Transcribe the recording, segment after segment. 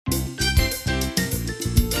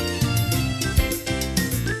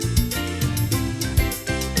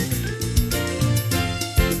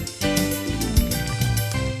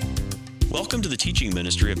teaching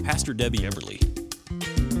ministry of Pastor Debbie Everly.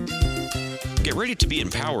 Get ready to be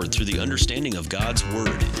empowered through the understanding of God's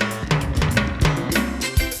Word.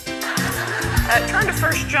 Turn to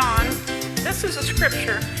 1 John. This is a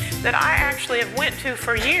scripture that I actually have went to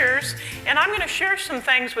for years, and I'm going to share some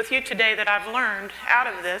things with you today that I've learned out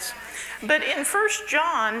of this. But in 1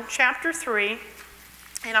 John chapter 3,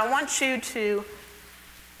 and I want you to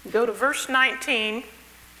go to verse 19.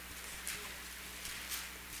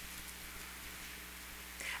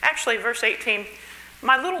 Actually, verse 18.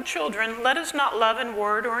 My little children, let us not love in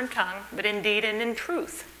word or in tongue, but in deed and in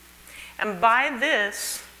truth. And by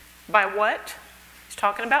this, by what? He's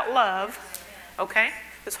talking about love, okay?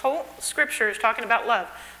 This whole scripture is talking about love,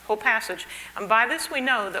 whole passage. And by this we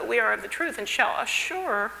know that we are of the truth and shall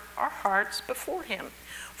assure our hearts before him.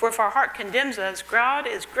 For if our heart condemns us, God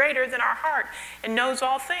is greater than our heart and knows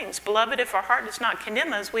all things. Beloved, if our heart does not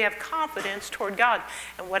condemn us, we have confidence toward God.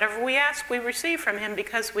 And whatever we ask, we receive from him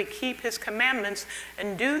because we keep his commandments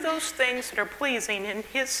and do those things that are pleasing in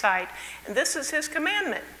his sight. And this is his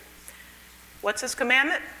commandment. What's his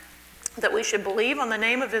commandment? That we should believe on the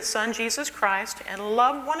name of his Son, Jesus Christ, and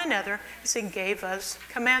love one another as he gave us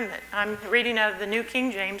commandment. I'm reading out of the New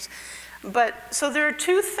King James. So there are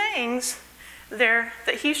two things there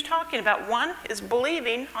that he's talking about. One is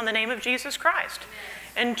believing on the name of Jesus Christ.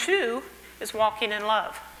 And two is walking in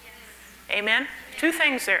love. Amen? Two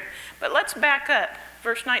things there. But let's back up.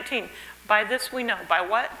 Verse 19. By this we know. By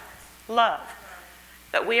what? Love.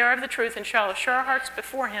 That we are of the truth and shall assure our hearts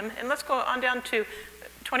before him. And let's go on down to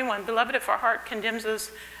 21. Beloved, if our heart condemns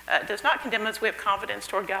us, does not condemn us, we have confidence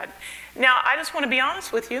toward God. Now, I just want to be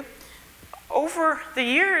honest with you. Over the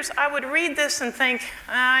years, I would read this and think,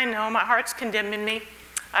 I know my heart's condemning me.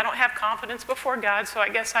 I don't have confidence before God, so I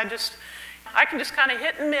guess I can just kind of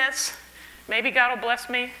hit and miss. Maybe God will bless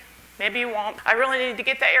me. Maybe he won't. I really need to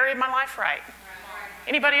get that area of my life right.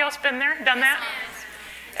 Anybody else been there, done that?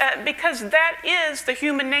 Because that is the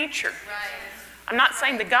human nature. I'm not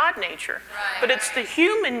saying the God nature, but it's the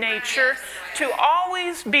human nature to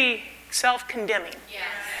always be self-condemning.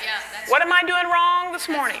 What am I doing wrong this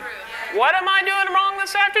morning? What am I doing wrong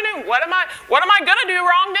this afternoon? What am I going to do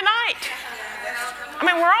wrong tonight? I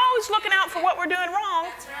mean, we're always looking out for what we're doing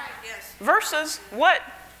wrong versus what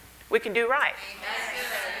we can do right.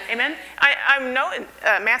 Amen? I know in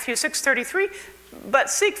Matthew 6:33, but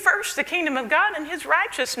seek first the kingdom of God and his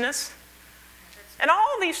righteousness, and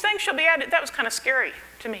all these things shall be added. That was kind of scary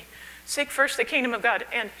to me. Seek first the kingdom of God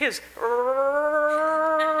and his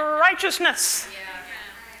righteousness.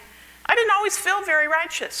 I didn't always feel very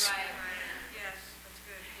righteous.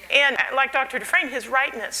 And like Dr. Dufresne, his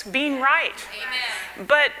rightness, being right. Amen.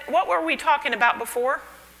 But what were we talking about before?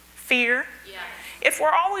 Fear. Yeah. If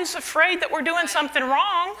we're always afraid that we're doing something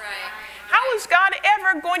wrong, how is God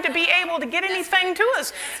ever going to be able to get anything to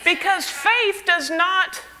us? Because faith does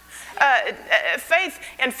not, faith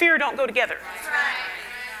and fear don't go together.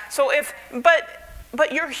 So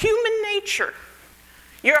but your human nature,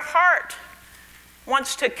 your heart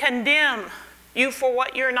wants to condemn you for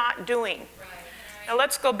what you're not doing. Now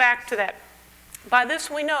let's go back to that. By this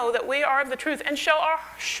we know that we are of the truth and shall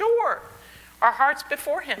assure our hearts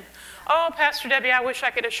before him. Oh, Pastor Debbie, I wish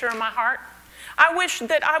I could assure my heart. I wish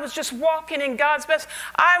that I was just walking in God's best.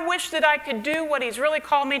 I wish that I could do what he's really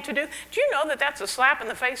called me to do. Do you know that that's a slap in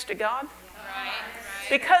the face to God?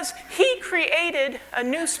 Because he created a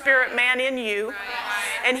new spirit man in you,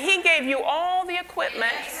 and he gave you all the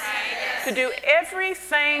equipment to do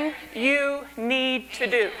everything you need to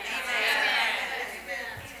do.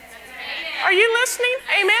 Are you listening?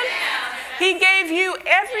 Amen? He gave you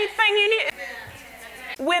everything you need.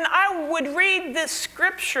 When I would read this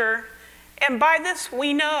scripture, and by this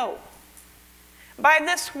we know. By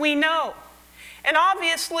this we know. And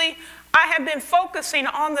obviously, I have been focusing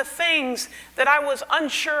on the things that I was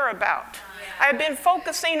unsure about. I have been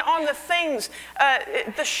focusing on the things,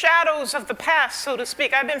 the shadows of the past, so to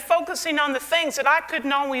speak. I've been focusing on the things that I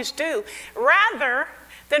couldn't always do, rather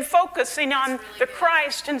than focusing on the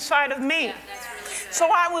Christ inside of me. So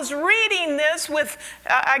I was reading this with,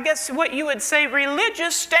 I guess what you would say,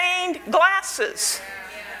 religious stained glasses.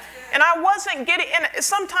 And I wasn't getting, and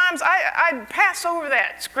sometimes I'd pass over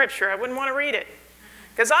that scripture. I wouldn't want to read it.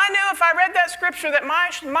 Because I knew if I read that scripture that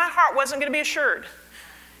my heart wasn't going to be assured.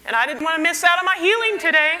 And I didn't want to miss out on my healing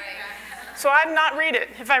today. So I'd not read it.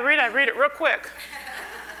 If I read it real quick.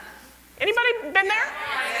 Anybody been there?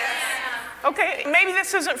 Okay, maybe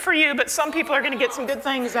this isn't for you, but some people are going to get some good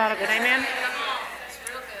things out of it. Amen?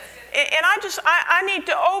 And I need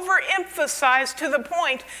to overemphasize to the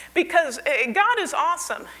point, because God is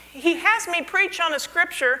awesome. He has me preach on a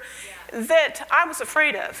scripture that I was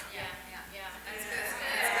afraid of.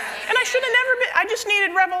 And I should have never been, I just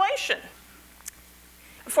needed revelation.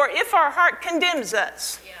 For if our heart condemns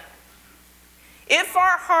us, if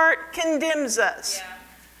our heart condemns us.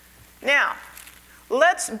 Now,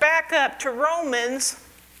 let's back up to Romans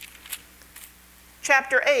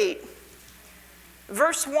chapter 8,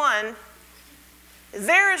 verse 1.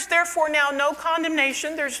 There is therefore now no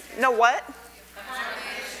condemnation. There's no what?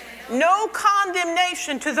 No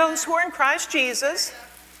condemnation to those who are in Christ Jesus,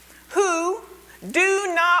 who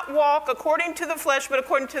do not walk according to the flesh, but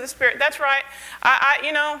according to the Spirit. That's right.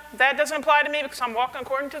 That doesn't apply to me because I'm walking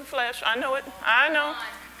according to the flesh. I know it. I know.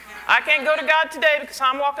 I can't go to God today because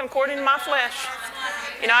I'm walking according to my flesh.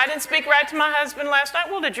 I didn't speak right to my husband last night.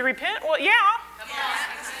 Well, did you repent? Well, yeah.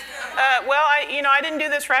 I didn't do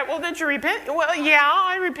this right. Well, did you repent? Well, yeah,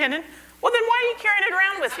 I repented. Well, then why are you carrying it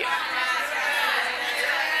around with you?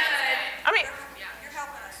 I mean,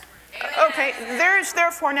 okay, there is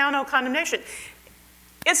therefore now no condemnation.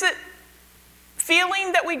 Is it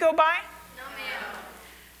feeling that we go by? No, ma'am.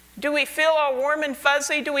 Do we feel all warm and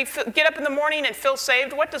fuzzy? Do we get up in the morning and feel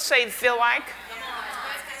saved? What does saved feel like?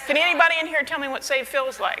 Can anybody in here tell me what saved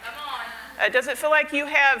feels like? Does it feel like you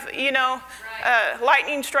have,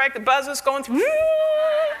 lightning strike, the buzzes going through?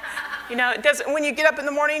 When you get up in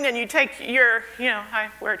the morning and you take your, I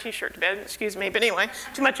wear a t-shirt to bed, excuse me, but anyway,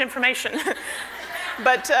 too much information.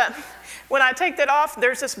 But when I take that off,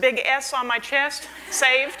 there's this big S on my chest,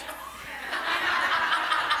 saved.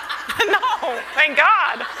 No, thank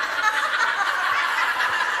God.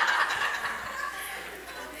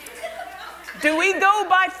 Do we go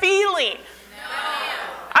by feeling?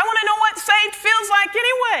 I want to know what saved feels like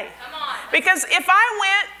anyway. Because if I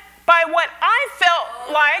went by what I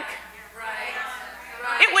felt like,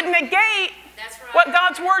 it would negate what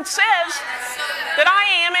God's Word says that I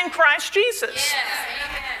am in Christ Jesus.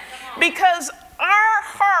 Because our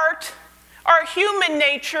heart, our human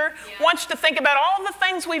nature, wants to think about all the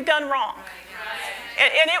things we've done wrong.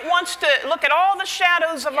 And it wants to look at all the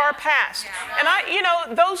shadows of our past.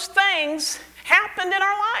 And those things happened in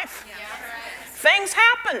our life. Things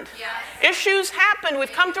happened. Issues happened.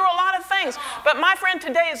 We've come through a lot of things. But my friend,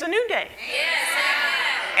 today is a new day.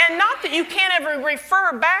 And not that you can't ever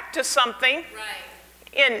refer back to something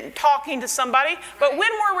in talking to somebody, but when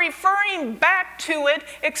we're referring back to it,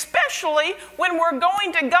 especially when we're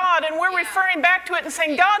going to God and we're referring back to it and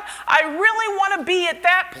saying, God, I really want to be at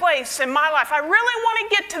that place in my life. I really want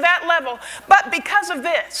to get to that level, but because of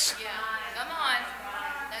this.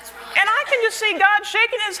 And I can just see God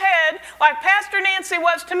shaking his head like Pastor Nancy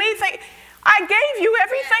was to me, saying, I gave you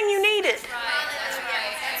everything you needed. That's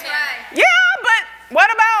right. Yeah, but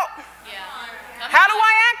what about? How do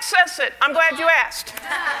I access it? I'm glad you asked.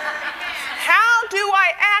 How do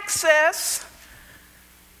I access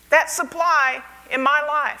that supply in my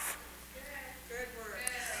life?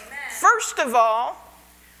 First of all,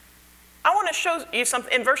 I want to show you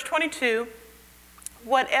something. In verse 22,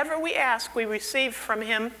 whatever we ask, we receive from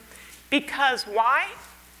him. Because why?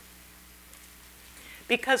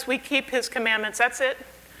 Because we keep his commandments. That's it.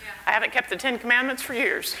 I haven't kept the 10 commandments for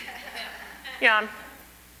years.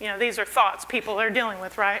 These are thoughts people are dealing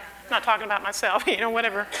with, right? I'm not talking about myself,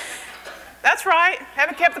 whatever. That's right.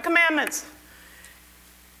 Haven't kept the commandments.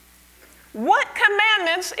 What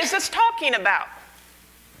commandments is this talking about?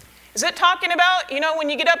 Is it talking about, when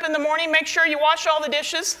you get up in the morning, make sure you wash all the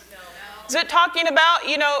dishes? No. Is it talking about,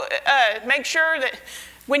 make sure that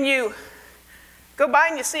when you go by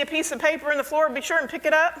and you see a piece of paper on the floor, be sure and pick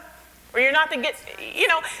it up? Or you're not to get,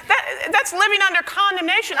 that's living under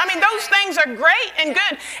condemnation. I mean, those things are great and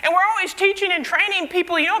good. And we're always teaching and training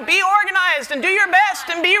people, be organized and do your best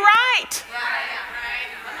and be right.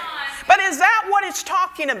 But is that what it's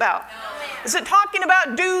talking about? No. Is it talking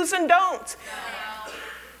about do's and don'ts?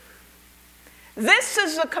 No. This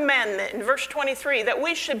is the commandment in verse 23, that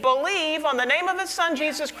we should believe on the name of his Son,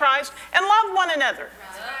 Jesus Christ, and love one another.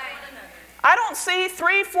 I don't see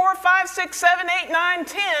 3, 4, 5, 6, 7, 8, 9,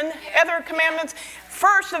 10 other commandments.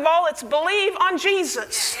 First of all, it's believe on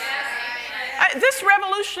Jesus. This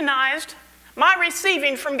revolutionized my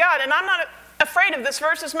receiving from God, and I'm not afraid of this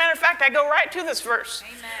verse. As a matter of fact, I go right to this verse.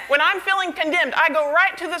 Amen. When I'm feeling condemned, I go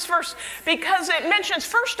right to this verse because it mentions,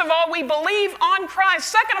 first of all, we believe on Christ.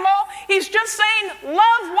 Second of all, he's just saying,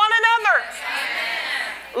 love one another.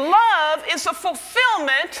 Amen. Love is a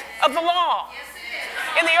fulfillment of the law.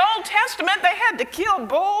 In the Old Testament, they had to kill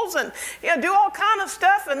bulls and do all kind of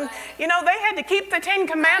stuff, and they had to keep the 10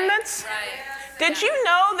 Commandments. Did you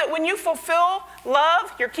know that when you fulfill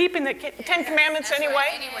love, you're keeping the 10 Commandments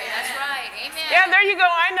anyway? That's right. Amen. Yeah, there you go.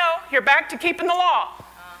 I know. You're back to keeping the law.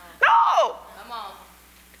 No. Come on.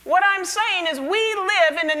 What I'm saying is we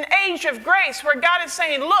live in an age of grace where God is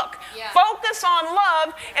saying, look, focus on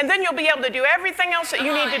love, and then you'll be able to do everything else that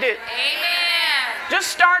you need to do. Amen. Just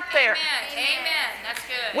start there. Amen. That's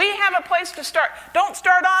good. We have a place to start. Don't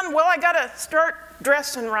start on, well, I got to start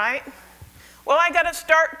dressing right. Well, I got to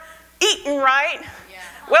start eating right.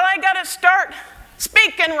 Well, I got to start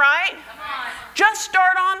speaking right. Just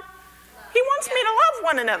start on, He wants me to love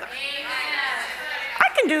one another. I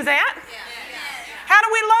can do that. How do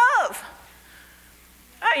we love?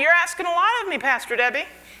 You're asking a lot of me, Pastor Debbie.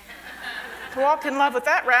 To walk in love with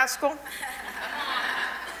that rascal.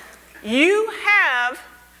 You have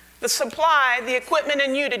the supply, the equipment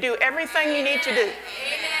in you to do everything you need to do.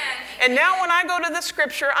 And now when I go to the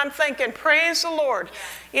scripture, I'm thinking, praise the Lord.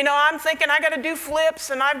 You know, I'm thinking I got to do flips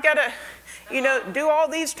and I've got to, you know, do all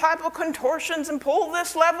these type of contortions and pull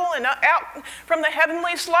this level, and out from the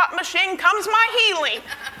heavenly slot machine comes my healing.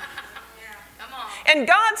 And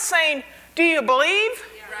God's saying, do you believe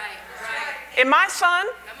in my son?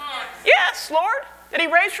 Yes, Lord. That He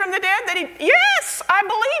raised from the dead? Yes, I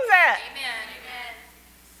believe that.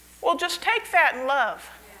 Well, just take that and love.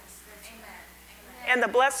 And the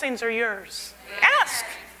blessings are yours. Ask,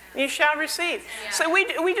 you shall receive. So we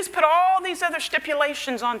just put all these other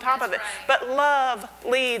stipulations on top of it. But love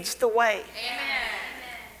leads the way.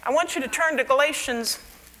 I want you to turn to Galatians.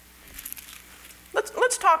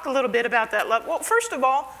 Let's talk a little bit about that love. Well, first of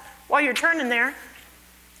all, while you're turning there,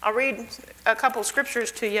 I'll read a couple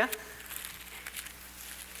scriptures to you.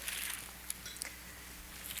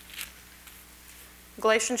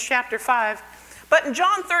 Galatians chapter 5. But in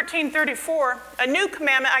John 13:34, a new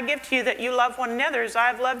commandment I give to you, that you love one another as I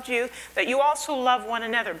have loved you, that you also love one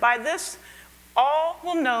another. By this, all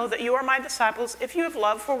will know that you are my disciples if you have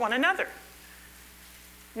love for one another.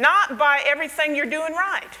 Not by everything you're doing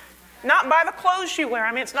right. Not by the clothes you wear.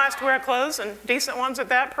 I mean, it's nice to wear clothes, and decent ones at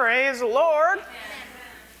that, praise the Lord.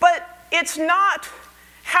 But it's not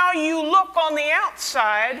how you look on the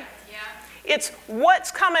outside. It's what's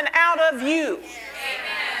coming out of you.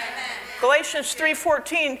 Galatians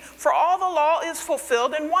 3:14, for all the law is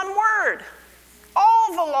fulfilled in one word.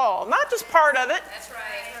 All the law, not just part of it. That's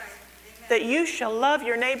right. That you shall love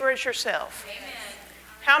your neighbor as yourself.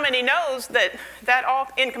 How many knows that that all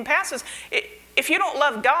encompasses? If you don't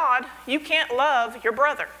love God, you can't love your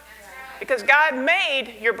brother. Because God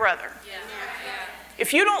made your brother.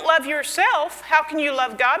 If you don't love yourself, how can you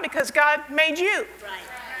love God? Because God made you.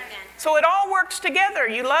 So it all works together.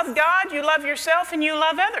 You love God, you love yourself, and you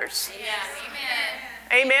love others.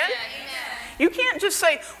 Amen? You can't just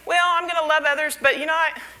say, well, I'm going to love others, but you know,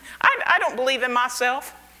 I don't believe in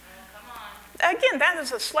myself. Again, that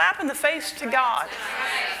is a slap in the face to God.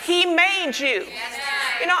 He made you.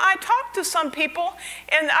 You know, I talk to some people,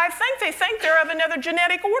 and I think they think they're of another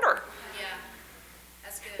genetic order.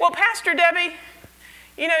 Well, Pastor Debbie,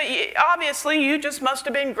 you know, obviously you just must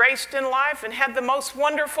have been graced in life and had the most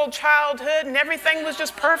wonderful childhood, and everything was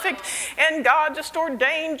just perfect, and God just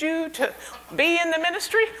ordained you to be in the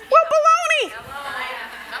ministry. Well, baloney!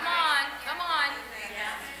 Come on.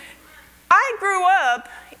 I grew up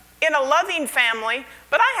in a loving family,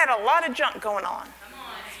 but I had a lot of junk going on.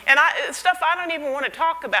 And stuff I don't even want to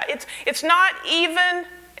talk about. It's not even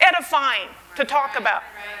edifying to talk about.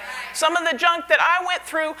 Some of the junk that I went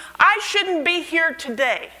through, I shouldn't be here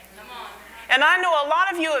today. And I know a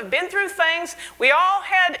lot of you have been through things. We all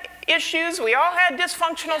had issues. We all had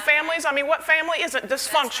dysfunctional families. I mean, what family isn't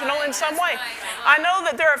dysfunctional in some way? I know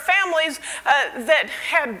that there are families that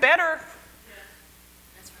had better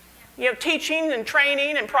teaching and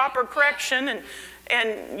training and proper correction,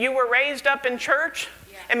 and you were raised up in church,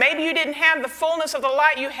 and maybe you didn't have the fullness of the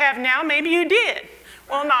light you have now. Maybe you did.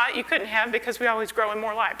 Well, not. You couldn't have, because we always grow in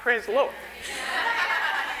more light. Praise the Lord.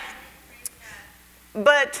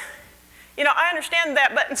 But, you know, I understand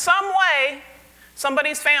that, but in some way,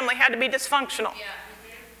 somebody's family had to be dysfunctional,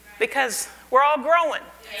 because we're all growing.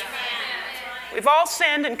 We've all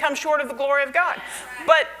sinned and come short of the glory of God.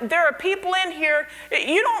 But there are people in here,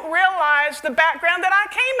 you don't realize the background that I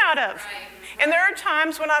came out of. And there are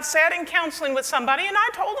times when I've sat in counseling with somebody and I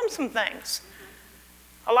told them some things.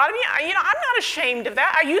 A lot of you know, I'm not ashamed of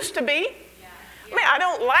that. I used to be. I mean, I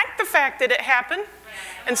don't like the fact that it happened.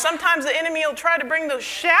 And sometimes the enemy will try to bring those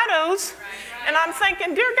shadows. And I'm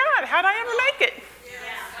thinking, dear God, how'd I ever make it?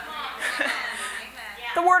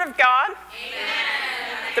 The Word of God.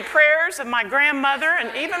 The prayers of my grandmother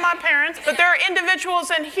and even my parents. But there are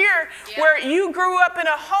individuals in here where you grew up in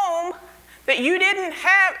a home that you didn't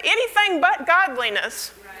have anything but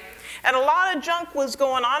godliness. And a lot of junk was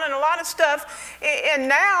going on and a lot of stuff. And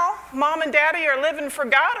now, mom and daddy are living for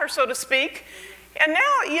God, or so to speak. And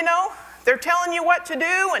now, you know, They're telling you what to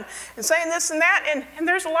do and saying this and that, and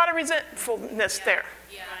there's a lot of resentfulness there.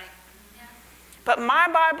 Yeah. But my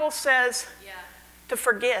Bible says to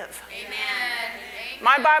forgive. Amen.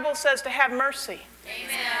 My Bible says to have mercy.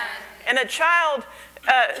 Amen. And a child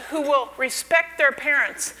who will respect their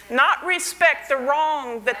parents, not respect the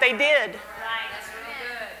wrong that they did,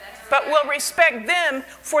 but will respect them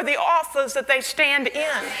for the office that they stand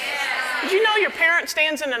in. Did you know your parent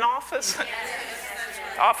stands in an office?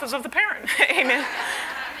 The office of the parent. Amen.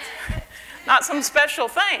 Not some special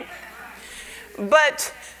thing.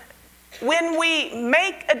 But when we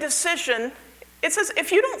make a decision, it says,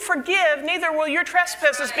 if you don't forgive, neither will your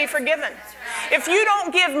trespasses be forgiven. If you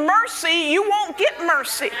don't give mercy, you won't get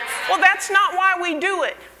mercy. Well, that's not why we do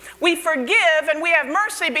it. We forgive and we have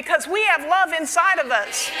mercy because we have love inside of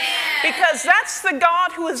us. Because that's the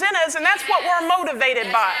God who is in us, and that's what we're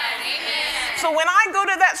motivated by. So when I go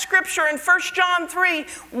to that scripture in 1 John 3,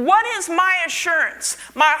 what is my assurance?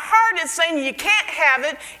 My heart is saying you can't have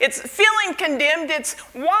it. It's feeling condemned. It's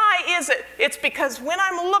why is it? It's because when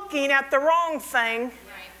I'm looking at the wrong thing,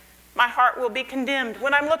 my heart will be condemned.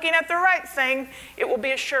 When I'm looking at the right thing, it will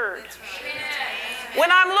be assured. When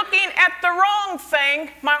I'm looking at the wrong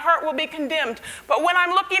thing, my heart will be condemned. But when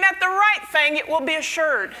I'm looking at the right thing, it will be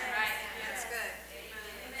assured.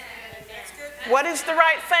 What is the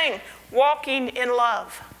right thing? Walking in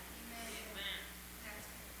love.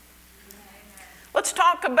 Let's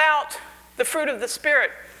talk about the fruit of the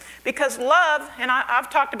Spirit. Because love, and I've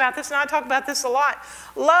talked about this, and I talk about this a lot,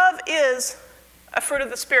 love is a fruit of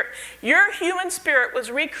the Spirit. Your human spirit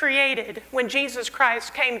was recreated when Jesus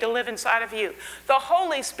Christ came to live inside of you. The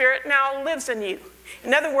Holy Spirit now lives in you.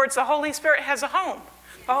 In other words, the Holy Spirit has a home.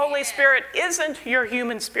 The Holy Spirit isn't your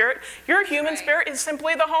human spirit. Your human spirit is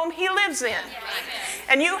simply the home He lives in.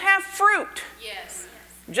 And you have fruit.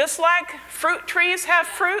 Just like fruit trees have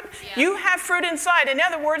fruit, you have fruit inside. In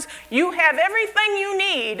other words, you have everything you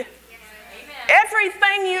need.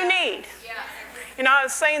 Everything you need. You know, I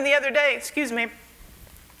was saying the other day, excuse me,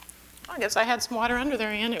 I guess I had some water under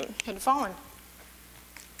there and it had fallen.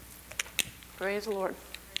 Praise the Lord.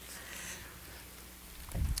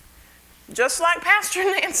 Just like Pastor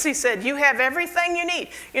Nancy said, you have everything you need.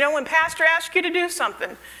 You know, when Pastor asks you to do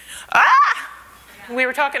something, we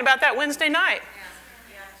were talking about that Wednesday night.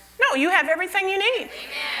 No, you have everything you need.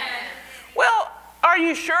 Well, are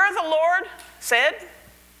you sure the Lord said,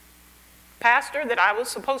 Pastor, that I was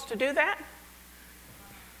supposed to do that?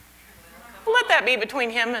 Let that be between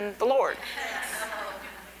him and the Lord.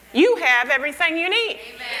 You have everything you need.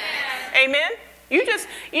 Amen? You just,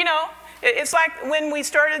 you know, it's like when we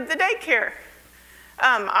started the daycare.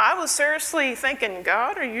 I was seriously thinking,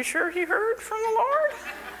 God, are you sure He heard from the Lord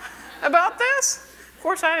about this? Of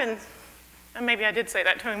course, I didn't. Maybe I did say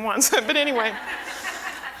that to Him once, but anyway.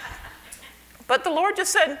 But the Lord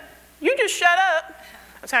just said, you just shut up.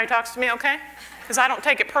 That's how He talks to me, okay? Because I don't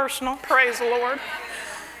take it personal. Praise the Lord.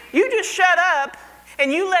 You just shut up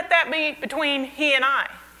and you let that be between He and I.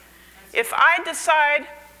 If I decide,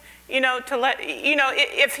 you know, to let, you know,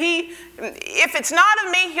 if it's not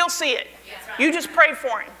of me, He'll see it. You just pray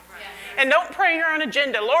for him. And don't pray your own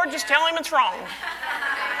agenda. Lord, just tell him it's wrong.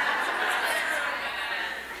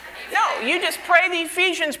 No, you just pray the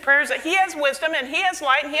Ephesians prayers that He has wisdom and He has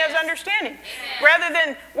light and He has understanding. Rather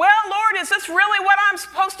than, well, Lord, is this really what I'm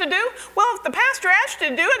supposed to do? Well, if the pastor asked you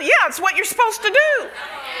to do it, yeah, it's what you're supposed to do.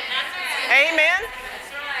 Amen.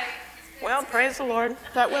 Well, praise the Lord.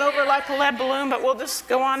 That went over like a lead balloon, but we'll just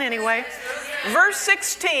go on anyway. Verse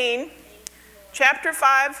 16, chapter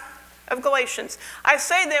 5 of Galatians. I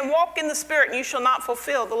say then, walk in the Spirit, and you shall not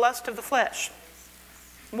fulfill the lust of the flesh.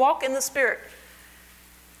 Walk in the Spirit.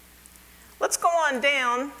 Let's go on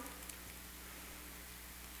down.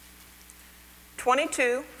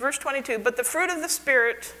 22, verse 22. But the fruit of the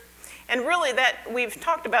Spirit, and really that, we've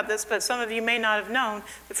talked about this, but some of you may not have known,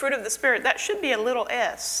 the fruit of the Spirit, that should be a little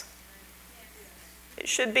s. It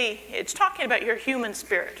should be, it's talking about your human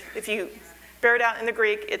spirit. If you bear it out in the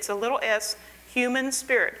Greek, it's a little s, human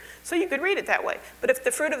spirit. So you could read it that way. But if the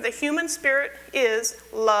fruit of the human spirit is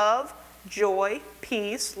love, joy,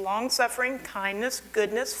 peace, long-suffering, kindness,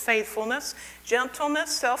 goodness, faithfulness, gentleness,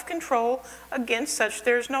 self-control, against such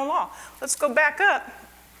there is no law. Let's go back up.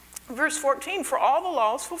 Verse 14, for all the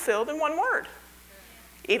law is fulfilled in one word.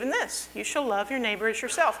 Even this, you shall love your neighbor as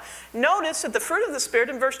yourself. Notice that the fruit of the Spirit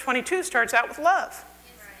in verse 22 starts out with love.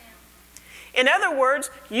 In other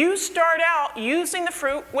words, you start out using the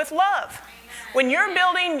fruit with love. When you're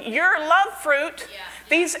building your love fruit,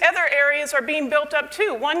 these other areas are being built up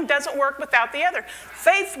too. One doesn't work without the other.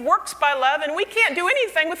 Faith works by love, and we can't do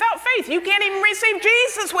anything without faith. You can't even receive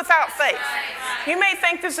Jesus without faith. You may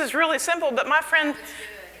think this is really simple, but my friend,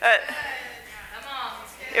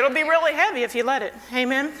 it'll be really heavy if you let it.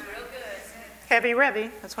 Amen? Heavy,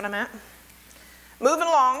 that's what I meant. Moving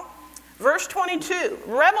along, verse 22.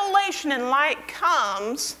 Revelation and light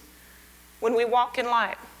comes when we walk in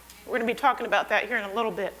light. We're going to be talking about that here in a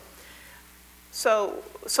little bit. So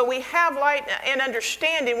we have light and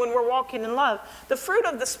understanding when we're walking in love. The fruit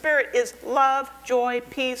of the Spirit is love, joy,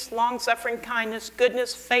 peace, long-suffering, kindness,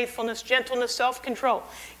 goodness, faithfulness, gentleness, self-control.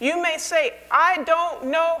 You may say, I don't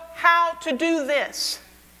know how to do this.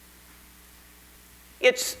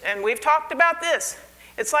 And we've talked about this.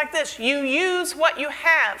 It's like this. You use what you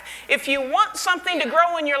have. If you want something to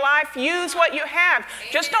grow in your life, use what you have.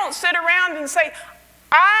 Just don't sit around and say,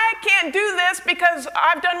 I can't do this because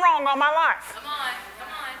I've done wrong all my life. Come on.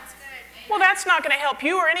 Well, that's not going to help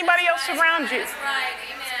you or anybody else around you. That's right.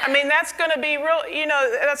 Amen. I mean, that's going to be real,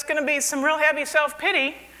 that's going to be some real heavy self-pity.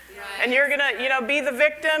 Right. And you're going to, be the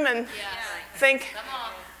victim and think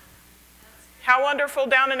how wonderful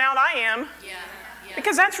down and out I am. Yeah.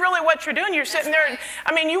 Because that's really what you're doing. You're sitting there.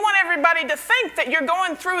 I mean, you want everybody to think that you're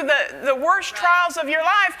going through the worst trials of your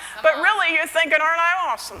life, but really you're thinking, aren't I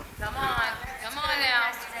awesome? Come on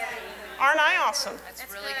now. Aren't I awesome? That's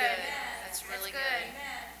really good. That's really good.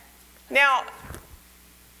 Now,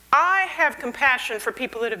 I have compassion for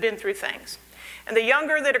people that have been through things. And the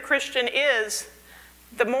younger that a Christian is,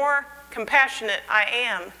 the more compassionate I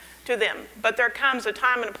am to them. But there comes a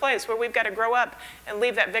time and a place where we've got to grow up and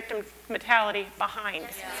leave that victim mentality behind.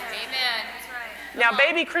 Amen. Now,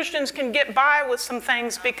 baby Christians can get by with some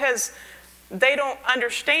things because they don't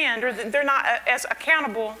understand or they're not as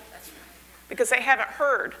accountable because they haven't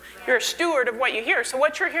heard. You're a steward of what you hear. So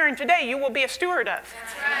what you're hearing today, you will be a steward of.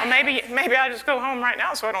 Well, maybe I just go home right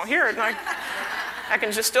now so I don't hear it and I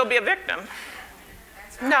can just still be a victim.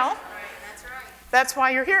 No. That's why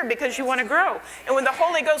you're here, because you want to grow. And when the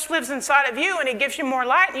Holy Ghost lives inside of you and He gives you more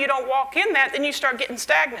light and you don't walk in that, then you start getting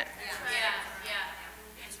stagnant.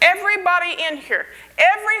 Everybody in here,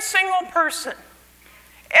 every single person,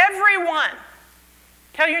 everyone,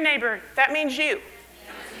 tell your neighbor, that means you.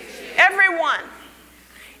 Everyone.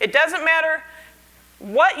 It doesn't matter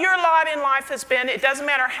what your lot in life has been. It doesn't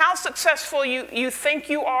matter how successful you think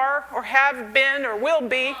you are or have been or will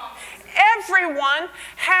be. Everyone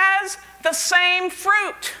has the same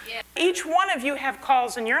fruit. Each one of you have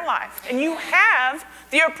calls in your life, and you have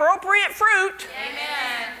the appropriate fruit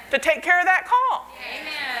to take care of that call.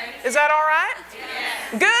 Is that all right?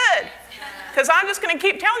 Good. Because I'm just going to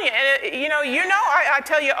keep telling you. And I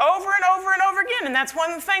tell you over and over and over again, and that's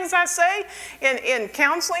one of the things I say in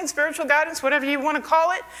counseling, spiritual guidance, whatever you want to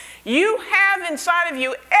call it. You have inside of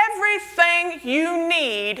you everything you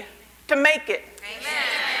need to make it.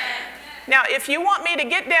 Now, if you want me to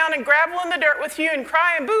get down and gravel in the dirt with you and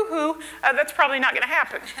cry and boo-hoo, that's probably not going to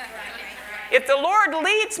happen. If the Lord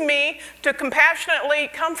leads me to compassionately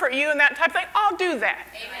comfort you and that type of thing, I'll do that.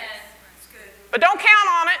 But don't count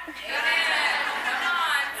on it.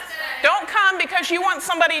 Don't come because you want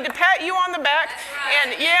somebody to pat you on the back.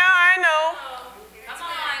 And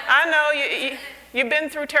I know you've been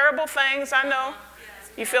through terrible things. I know.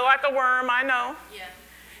 You feel like a worm. I know.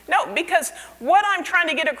 No, because what I'm trying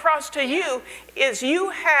to get across to you is you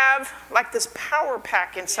have like this power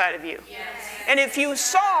pack inside of you. And if you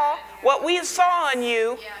saw what we saw in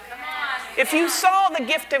you, if you saw the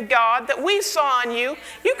gift of God that we saw in you,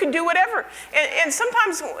 you could do whatever. And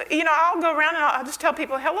sometimes, I'll go around and I'll just tell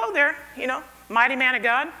people, hello there, mighty man of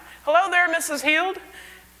God. Hello there, Mrs. Healed.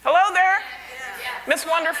 Hello there, Miss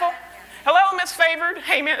Wonderful. Hello, Miss Favored.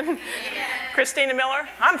 Amen. Christina Miller.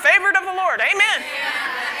 I'm favored of the Lord. Amen.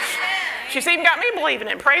 She's even got me believing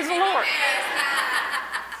it. Praise the Lord.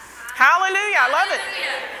 Hallelujah. I love it.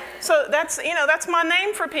 So that's my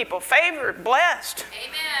name for people. Favored, blessed,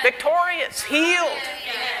 victorious, healed.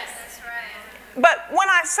 But when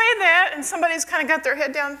I say that and somebody's kind of got their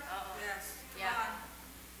head down,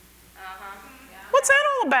 what's that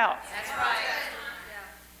all about?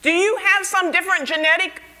 Do you have some different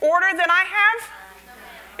genetic order than I have?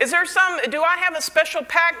 Do I have a special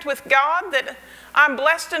pact with God that I'm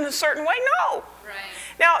blessed in a certain way? No.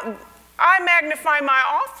 Now, I magnify my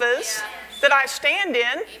office that I stand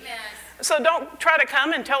in. So don't try to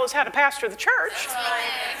come and tell us how to pastor the church.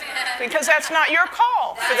 Because that's not your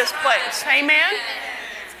call for this place. Amen?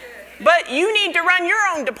 But you need to run your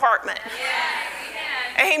own department.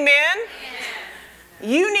 Amen?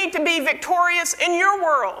 You need to be victorious in your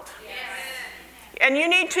world. And you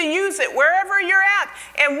need to use it wherever you're at.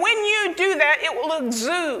 And when you do that, it will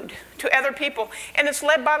exude to other people. And it's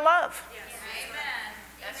led by love. Yes. Amen.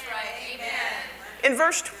 That's right. Amen. In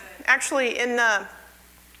verse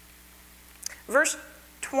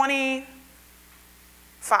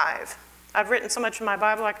 25, I've written so much in my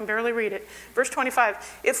Bible I can barely read it. Verse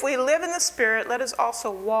 25, if we live in the Spirit, let us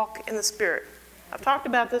also walk in the Spirit. I've talked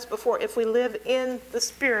about this before. If we live in the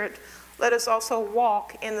Spirit, let us also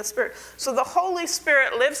walk in the Spirit. So the Holy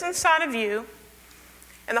Spirit lives inside of you,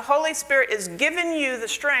 and the Holy Spirit is giving you the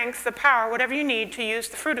strength, the power, whatever you need to use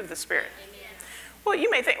the fruit of the Spirit. Amen. Well,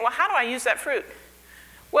 you may think, well, how do I use that fruit?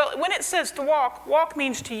 Well, when it says to walk, walk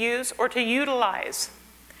means to use or to utilize.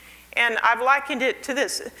 And I've likened it to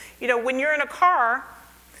this. You know, when you're in a car,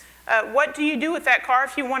 what do you do with that car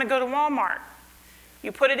if you want to go to Walmart?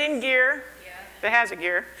 You put it in gear. If it has a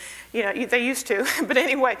gear. You know, they used to. But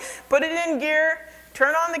anyway, put it in gear,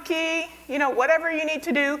 turn on the key, you know, whatever you need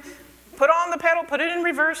to do. Put on the pedal, put it in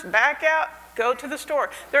reverse, back out, go to the store.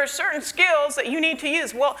 There are certain skills that you need to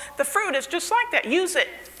use. Well, the fruit is just like that. Use it.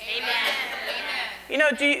 Amen. You know,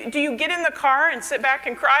 do you get in the car and sit back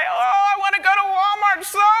and cry, oh, I want to go to Walmart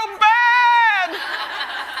so bad?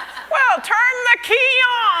 Well, turn the key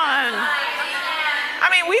on. I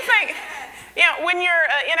mean, we think, you know, when you're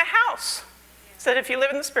in a house, said if you live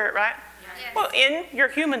in the Spirit, right? Yes. Well, in your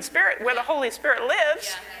human spirit, where the Holy Spirit lives,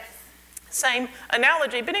 yes. Same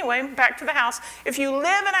analogy. But anyway, back to the house. If you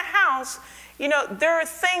live in a house, you know, there are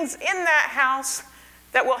things in that house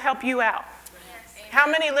that will help you out. Yes. How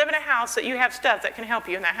many live in a house that you have stuff that can help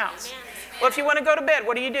you in that house? Amen. Well, if you want to go to bed,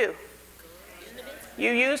 what do?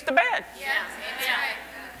 You use the bed. Yes. Amen.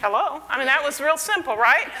 Hello? I mean, that was real simple,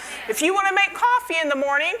 right? If you want to make coffee in the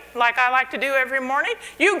morning, like I like to do every morning,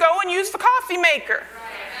 you go and use the coffee maker.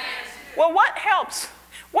 Well, what helps?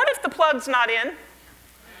 What if the plug's not in?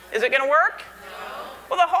 Is it going to work?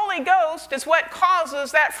 Well, the Holy Ghost is what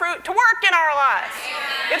causes that fruit to work in our life.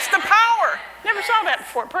 It's the power. Never saw that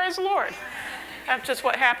before. Praise the Lord. That's just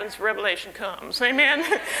what happens when revelation comes. Amen?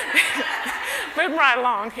 Moving right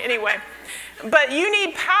along. Anyway. But you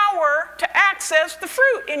need power to access the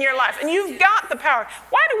fruit in your life. And you've got the power.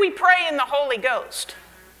 Why do we pray in the Holy Ghost?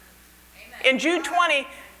 In Jude 20,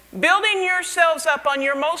 building yourselves up on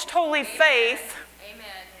your most holy faith. Amen.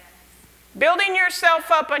 Building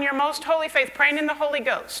yourself up on your most holy faith, praying in the Holy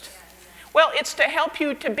Ghost. Well, it's to help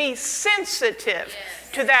you to be sensitive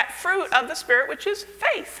to that fruit of the Spirit, which is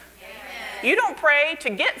faith. You don't pray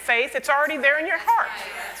to get faith. It's already there in your heart.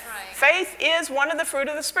 Faith is one of the fruit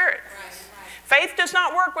of the Spirit. Faith does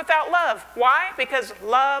not work without love. Why? Because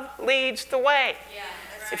love leads the way.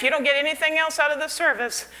 If you don't get anything else out of this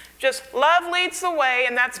service, just love leads the way,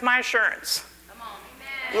 and that's my assurance.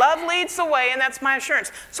 Love leads the way, and that's my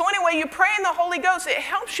assurance. So anyway, you pray in the Holy Ghost. It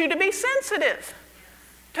helps you to be sensitive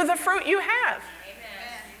to the fruit you have.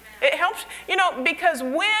 It helps, you know, because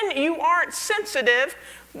when you aren't sensitive,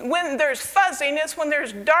 when there's fuzziness, when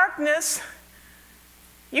there's darkness,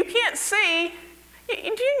 you can't see. Do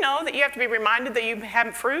you know that you have to be reminded that you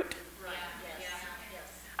have fruit? Right. Yes.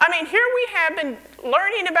 I mean, here we have been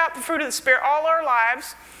learning about the fruit of the Spirit all our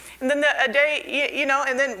lives. And then a day, you know,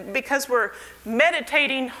 and then because we're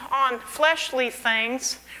meditating on fleshly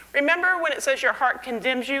things, remember when it says your heart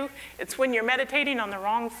condemns you? It's when you're meditating on the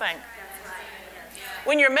wrong thing.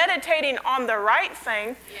 When you're meditating on the right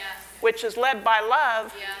thing, which is led by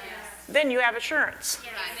love, then you have assurance.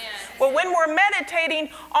 Well, when we're meditating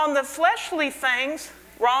on the fleshly things,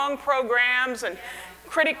 wrong programs and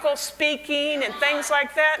critical speaking and things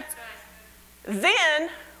like that, then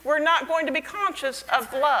we're not going to be conscious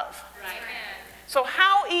of love. So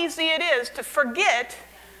how easy it is to forget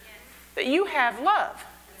that you have love.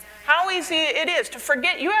 How easy it is to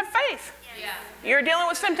forget you have faith. You're dealing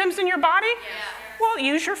with symptoms in your body? Well,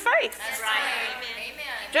 use your faith. That's right.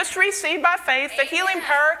 Just receive by faith the healing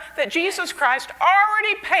power that Jesus Christ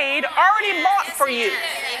already paid, already bought for you.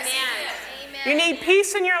 You need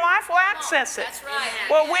peace in your life? Well, access it. That's right.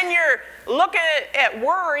 Well, when you're looking at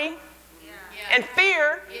worry and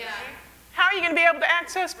fear, how are you going to be able to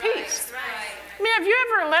access peace? I mean, have you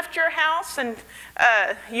ever left your house and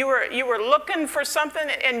you were looking for something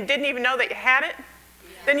and didn't even know that you had it?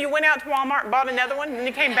 Then you went out to Walmart and bought another one, and then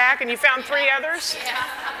you came back and you found 3 others?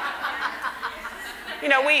 You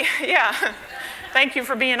know, thank you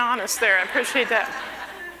for being honest there. I appreciate that.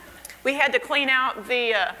 We had to clean out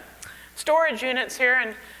the storage units here,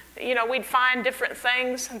 and, you know, we'd find different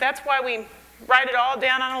things. That's why we write it all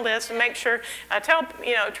down on a list and make sure.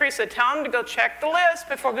 Teresa, tell them to go check the list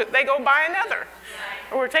before they go buy another.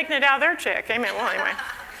 Or we're taking it out of their check. Amen. Well, anyway.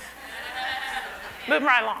 Moving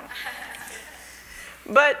right along.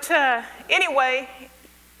 But anyway,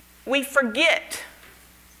 we forget.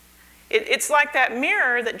 It's like that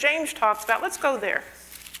mirror that James talks about. Let's go there.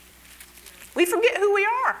 We forget who we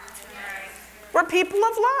are. We're people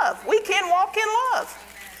of love. We can walk in love.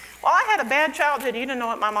 Well, I had a bad childhood. You don't know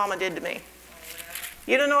what my mama did to me.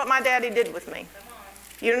 You don't know what my daddy did with me.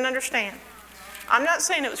 You don't understand. I'm not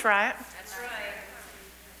saying it was right. That's right.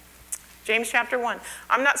 James chapter 1.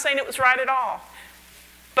 I'm not saying it was right at all.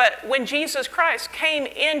 But when Jesus Christ came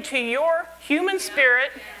into your human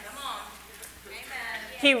spirit, Come on. Amen.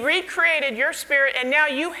 he recreated your spirit, and now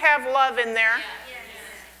you have love in there.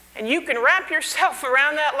 And you can wrap yourself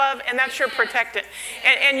around that love, and that's your protectant.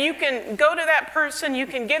 And you can go to that person, you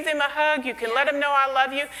can give them a hug, you can let them know I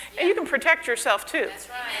love you, and you can protect yourself too. That's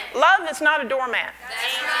right. Love is not a doormat.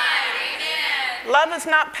 That's right. Amen. Love is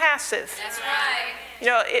not passive. That's right. You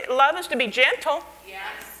know, love is to be gentle. Yes.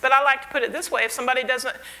 But I like to put it this way. If somebody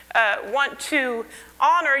doesn't want to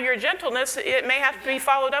honor your gentleness, it may have to be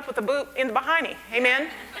followed up with a boot in the behind. Amen?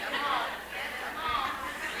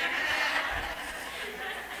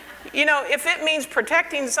 You know, if it means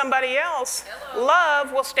protecting somebody else,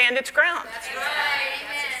 love will stand its ground. That's right.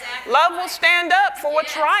 Amen. Love will stand up for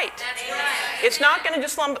what's right. That's right. It's not going to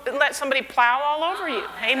just let somebody plow all over you.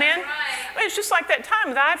 Amen? right. It's just like that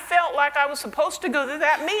time that I felt like I was supposed to go to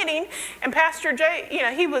that meeting, and Pastor Jay, you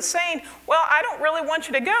know, he was saying, well, I don't really want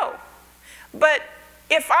you to go. But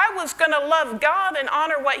if I was going to love God and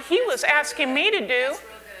honor what he was asking me to do,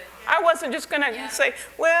 I wasn't just going to say,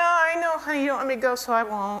 well, I know how you don't want me to go, so I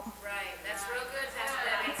won't. Right. That's real good, Pastor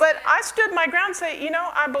Debbie. But I stood my ground and say, you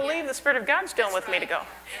know, I believe the Spirit of God's dealing with me to go.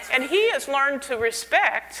 And he has learned to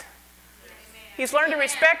respect. He's learned to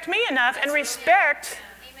respect me enough and respect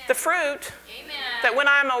the fruit Amen. that when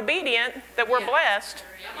I'm obedient, that we're blessed.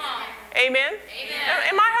 Come on. Amen? Amen.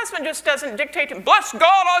 And my husband just doesn't dictate to me, bless God,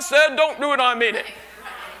 I said, don't do it, I mean it.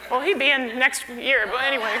 Well, he'd be in next year, but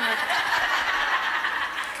anyway.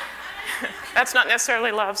 That's not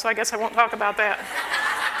necessarily love, so I guess I won't talk about that.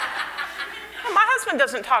 My husband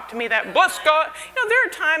doesn't talk to me that, bless God. You know, there are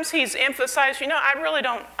times he's emphasized, you know, I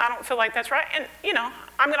don't feel like that's right. And, you know,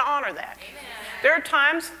 I'm going to honor that. Amen. There are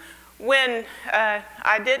times when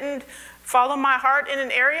I didn't follow my heart in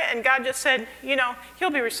an area, and God just said, you know,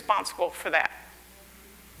 he'll be responsible for that.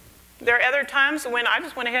 There are other times when I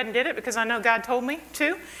just went ahead and did it because I know God told me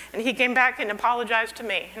to, and he came back and apologized to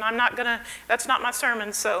me. And I'm not going to, that's not my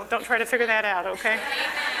sermon, so don't try to figure that out, okay?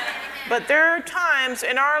 But there are times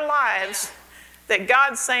in our lives that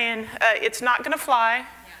God's saying, it's not going to fly.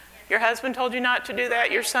 Your husband told you not to do that,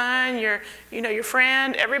 your son, your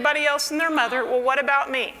friend, everybody else and their mother. Well, what about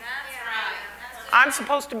me? I'm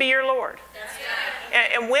supposed to be your Lord.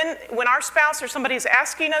 And when our spouse or somebody is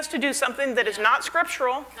asking us to do something that is not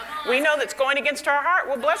scriptural, we know that's going against our heart.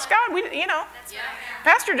 Well, bless God,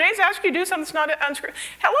 Pastor Jay's asked you to do something that's not unscriptural.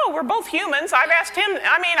 Hello, we're both humans. I've asked him.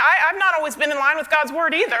 I've not always been in line with God's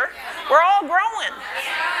word either. We're all growing.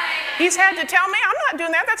 He's had to tell me, I'm not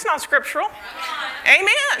doing that. That's not scriptural.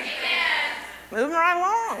 Amen. Moving right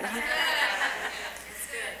along.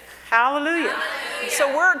 Hallelujah.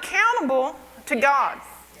 So we're accountable to God.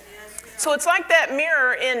 So it's like that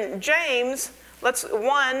mirror in James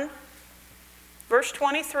 1, verse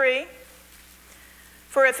 23.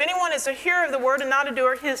 For if anyone is a hearer of the word and not a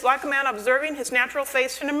doer, he is like a man observing his natural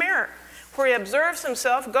face in a mirror, where he observes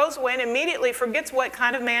himself, goes away, and immediately forgets what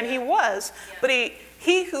kind of man he was. But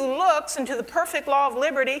he who looks into the perfect law of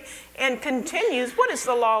liberty and continues, what is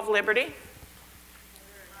the law of liberty?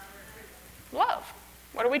 Love.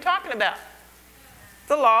 What are we talking about?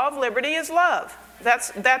 The law of liberty is love.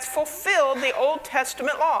 That's fulfilled the Old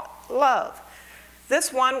Testament law, love.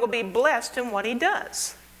 This one will be blessed in what he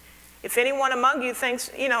does. If anyone among you thinks,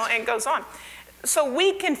 and goes on. So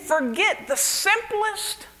we can forget the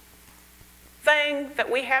simplest thing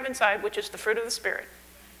that we have inside, which is the fruit of the Spirit.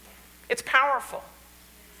 It's powerful.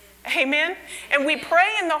 Amen? And we pray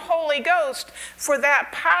in the Holy Ghost for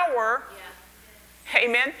that power.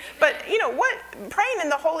 Amen? But you know what? Praying in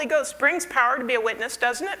the Holy Ghost brings power to be a witness,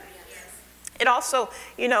 doesn't it? It also,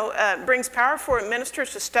 brings power for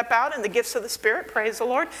ministers to step out in the gifts of the Spirit. Praise the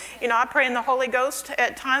Lord. I pray in the Holy Ghost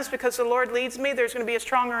at times because the Lord leads me. There's going to be a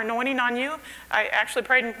stronger anointing on you. I actually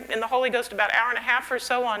prayed in the Holy Ghost about an hour and a half or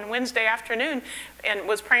so on Wednesday afternoon and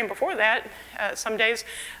was praying before that some days.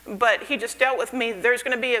 But he just dealt with me. There's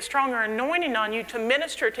going to be a stronger anointing on you to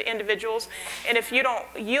minister to individuals. And if you don't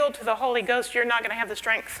yield to the Holy Ghost, you're not going to have the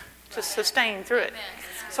strength to sustain through it.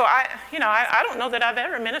 So I don't know that I've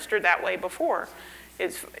ever ministered that way before.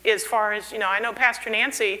 As far as, I know Pastor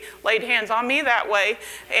Nancy laid hands on me that way,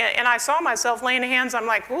 and I saw myself laying hands. I'm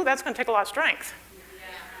like, ooh, that's going to take a lot of strength.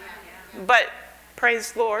 But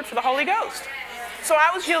Praise the Lord for the Holy Ghost. So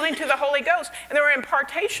I was yielding to the Holy Ghost, and there were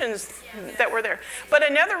impartations that were there. But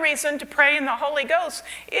another reason to pray in the Holy Ghost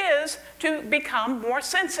is to become more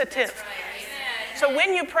sensitive. So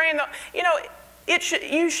when you pray in the,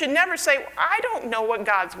 you should never say, I don't know what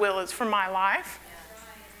God's will is for my life.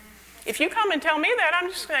 If you come and tell me that,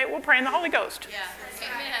 I'm just going to say, we'll pray in the Holy Ghost. Yeah.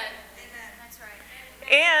 Amen. That's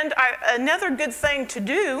right. And another good thing to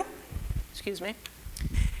do,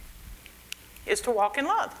 is to walk in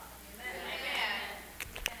love.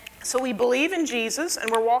 So we believe in Jesus and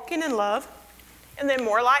we're walking in love, and then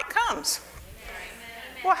more light comes.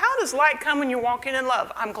 Well, how does light come when you're walking in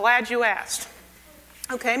love? I'm glad you asked.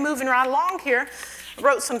 Okay, moving right along here. I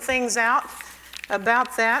wrote some things out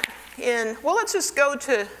about that. Let's just go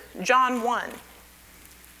to John 1.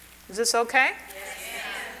 Is this okay? Yes.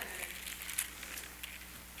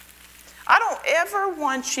 I don't ever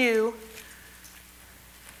want you,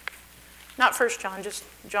 not 1 John, just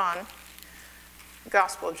John,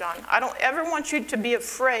 Gospel of John. I don't ever want you to be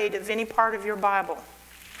afraid of any part of your Bible.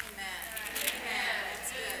 Amen.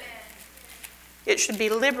 That's good. It should be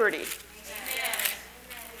liberty. Amen.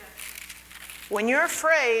 When you're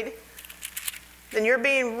afraid, then you're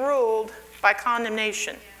being ruled by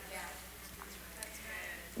condemnation.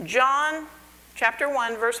 John chapter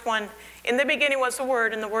 1, verse 1, in the beginning was the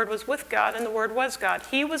Word, and the Word was with God, and the Word was God.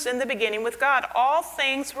 He was in the beginning with God. All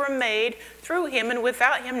things were made through him, and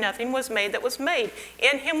without him nothing was made that was made.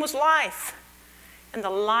 In him was life, and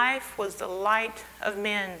the life was the light of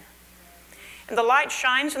men. And the light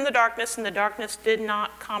shines in the darkness, and the darkness did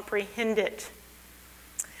not comprehend it.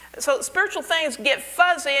 So spiritual things get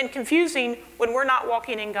fuzzy and confusing when we're not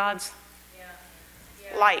walking in God's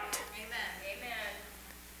light.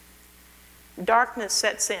 Darkness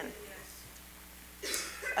sets in.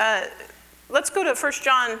 Let's go to 1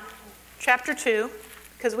 John chapter 2,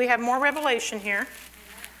 because we have more revelation here.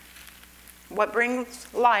 What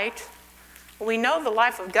brings light? Well, we know the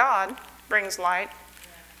life of God brings light.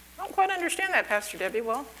 I don't quite understand that, Pastor Debbie.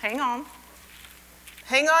 Well, hang on.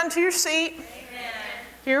 Hang on to your seat. Amen.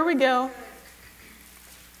 Here we go.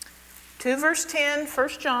 2 verse 10, 1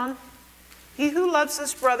 John. He who loves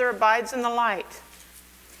his brother abides in the light.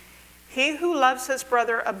 He who loves his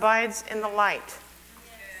brother abides in the light.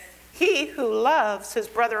 He who loves his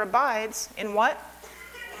brother abides in what?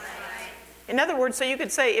 In other words, so you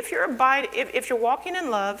could say, if you're walking in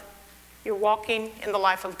love, you're walking in the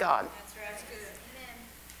life of God.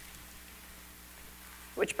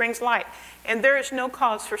 Which brings light. And there is no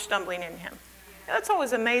cause for stumbling in him. That's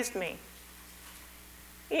always amazed me.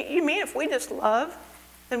 You mean if we just love,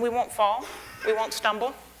 then we won't fall? We won't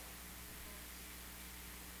stumble?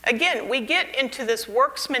 Again, we get into this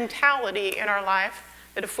works mentality in our life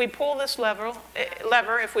that if we pull this lever,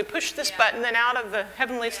 if we push this button, then out of the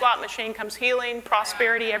heavenly slot machine comes healing,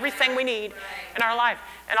 prosperity, everything we need in our life.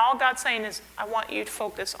 And all God's saying is, I want you to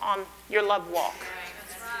focus on your love walk.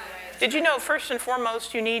 Did you know, first and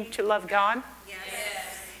foremost, you need to love God? Yes.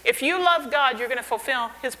 If you love God, you're going to fulfill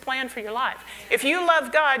his plan for your life. If you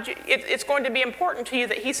love God, it's going to be important to you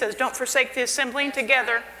that he says, don't forsake the assembling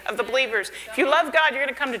together of the believers. If you love God, you're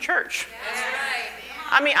going to come to church.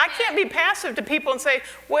 I mean, I can't be passive to people and say,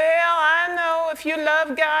 well, I know if you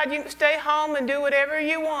love God, you can stay home and do whatever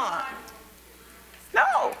you want.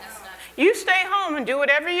 No. You stay home and do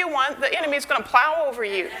whatever you want. The enemy is going to plow over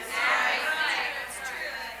you.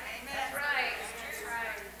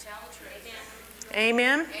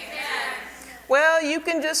 Amen? Amen. Well, you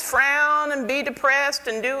can just frown and be depressed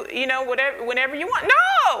and do, whatever, whenever you want.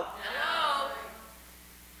 No!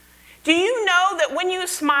 Do you know that when you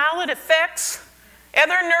smile, it affects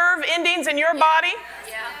other nerve endings in your body?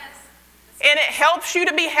 And it helps you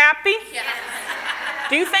to be happy?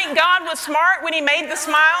 Do you think God was smart when he made the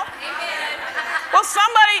smile? Well,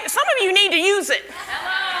 some of you need to use it.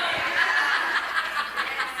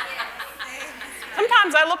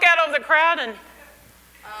 Sometimes I look out over the crowd and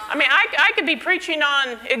I could be preaching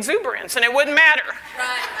on exuberance and it wouldn't matter.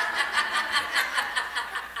 Right.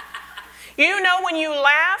 You know when you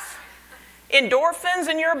laugh, endorphins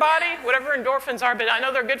in your body, whatever endorphins are, but I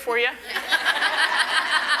know they're good for you.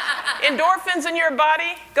 Endorphins in your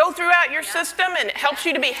body go throughout your system and it helps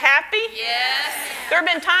you to be happy. Yes. There have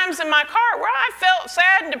been times in my car where I felt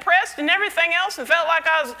sad and depressed and everything else and felt like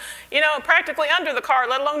I was, practically under the car,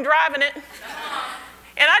 let alone driving it.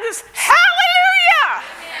 And I just, hallelujah!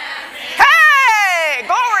 Hey,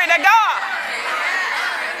 glory to God.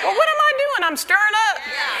 Well, what am I doing? I'm stirring up.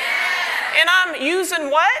 And I'm using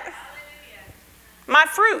what? My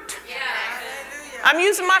fruit. I'm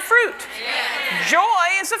using my fruit.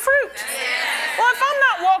 Joy is a fruit. Well, if I'm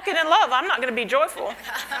not walking in love, I'm not going to be joyful.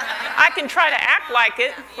 I can try to act like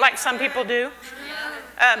it, like some people do,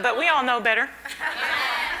 but we all know better.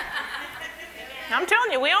 I'm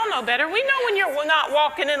telling you, we all know better. We know when you're not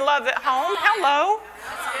walking in love at home. Hello.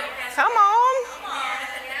 Come on.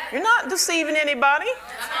 You're not deceiving anybody.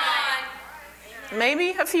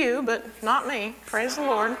 Maybe a few, but not me. Praise the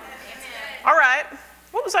Lord. All right.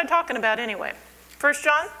 What was I talking about anyway? 1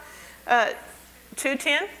 John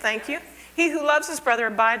 2:10. Thank you. He who loves his brother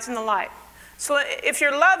abides in the light. So if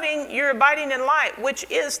you're loving, you're abiding in light, which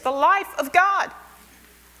is the life of God.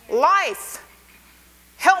 Life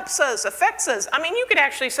helps us, affects us. I mean, you could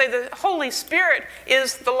actually say the Holy Spirit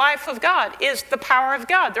is the life of God, is the power of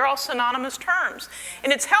God. They're all synonymous terms.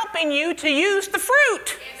 And it's helping you to use the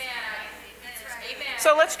fruit. Amen.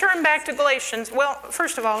 So let's turn back to Galatians. Well,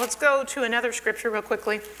 first of all, let's go to another scripture real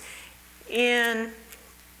quickly.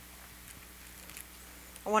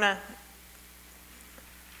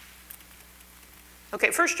 Okay,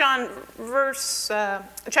 1 John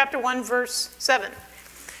chapter 1, verse 7.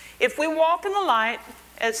 If we walk in the light,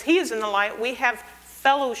 as he is in the light, we have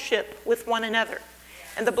fellowship with one another.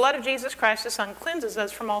 And the blood of Jesus Christ, his Son, cleanses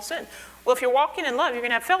us from all sin. Well, if you're walking in love, you're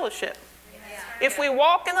going to have fellowship. If we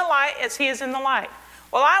walk in the light as he is in the light.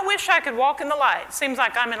 Well, I wish I could walk in the light. It seems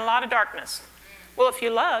like I'm in a lot of darkness. Well, if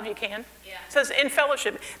you love, you can. It says in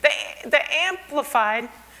fellowship. The Amplified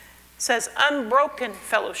says unbroken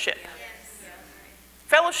fellowship.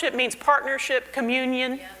 Fellowship means partnership,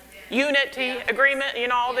 communion, unity, agreement,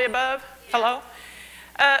 all the above. Hello?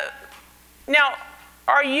 Now,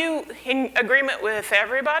 are you in agreement with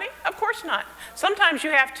everybody? Of course not. Sometimes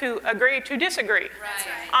you have to agree to disagree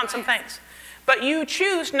on some things. But you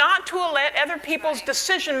choose not to let other people's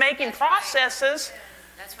decision-making processes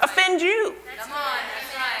offend you. Come on,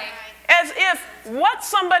 that's right. As if what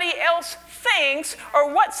somebody else thinks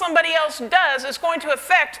or what somebody else does is going to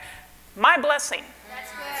affect my blessing.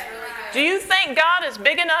 That's good. Really good. Do you think God is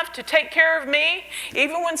big enough to take care of me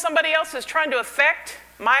even when somebody else is trying to affect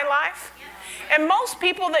my life? And most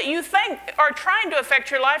people that you think are trying to affect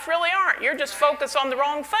your life really aren't. You're just focused on the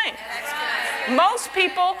wrong thing. Most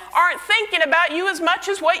people aren't thinking about you as much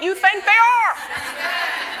as what you think they are.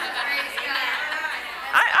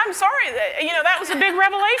 I'm sorry, that was a big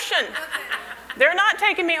revelation. They're not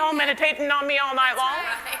taking me home meditating on me all night long.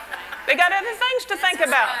 They got other things to think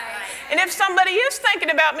about. And if somebody is thinking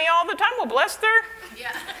about me all the time, well, bless their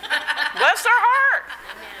heart.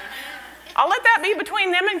 I'll let that be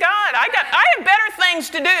between them and God. I have better things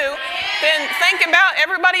to do than think about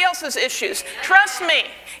everybody else's issues. Trust me.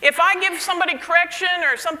 If I give somebody correction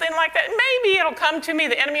or something like that, maybe it'll come to me.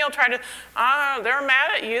 The enemy will try to, they're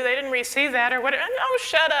mad at you. They didn't receive that or whatever. No,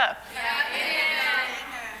 shut up.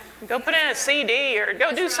 Go put in a CD or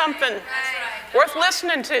go do something worth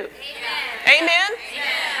listening to. Amen?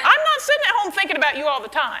 I'm not sitting at home thinking about you all the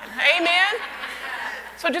time. Amen?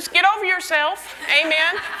 So just get over yourself.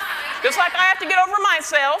 Amen? Just like I have to get over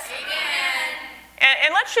myself.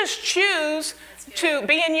 And let's just choose to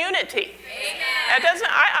be in unity. That doesn't,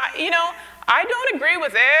 I don't agree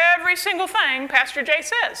with every single thing Pastor Jay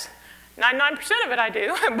says. 99% of it I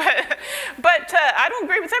do, but I don't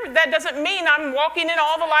agree with everything. That doesn't mean I'm walking in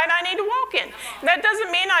all the light I need to walk in. That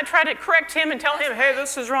doesn't mean I try to correct him and tell him, hey,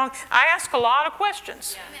 this is wrong. I ask a lot of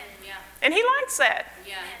questions. And he likes that.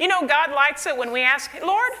 God likes it when we ask,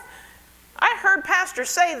 Lord, I heard Pastor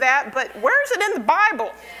say that, but where's it in the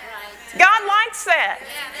Bible? God likes that.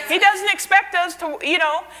 He doesn't expect us to,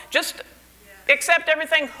 just accept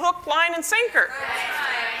everything hook, line, and sinker.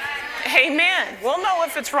 Amen. We'll know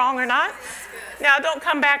if it's wrong or not. Now, don't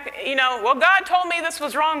come back, well, God told me this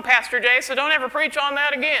was wrong, Pastor Jay, so don't ever preach on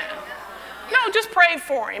that again. No, just pray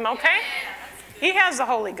for him, okay? He has the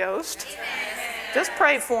Holy Ghost. Just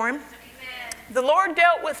pray for him. The Lord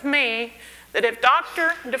dealt with me that if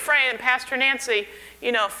Dr. Dufresne and Pastor Nancy,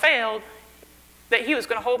 failed, that he was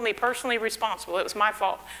going to hold me personally responsible. It was my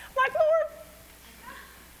fault. I'm like, Lord,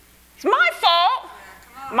 it's my fault.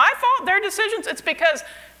 My fault, their decisions. It's because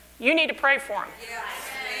you need to pray for them.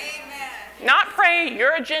 Not pray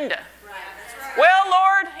your agenda. Well,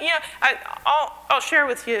 Lord, I'll share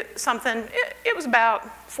with you something. It was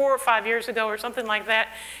about 4 or 5 years ago or something like that.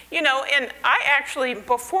 And I actually,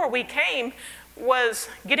 before we came, was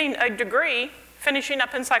getting a degree, finishing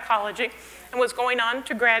up in psychology, and was going on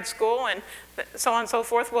to grad school and so on and so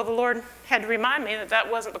forth. Well, the Lord had to remind me that that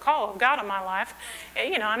wasn't the call of God on my life.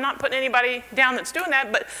 And, I'm not putting anybody down that's doing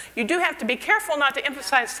that, but you do have to be careful not to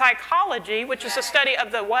emphasize psychology, which is a study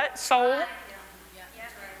of the what? Soul?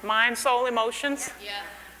 Mind, soul, emotions?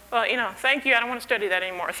 Well, thank you. I don't want to study that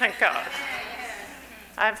anymore. Thank God.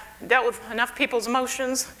 I've dealt with enough people's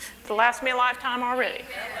emotions to last me a lifetime already.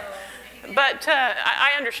 But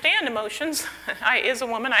I understand emotions. I, as a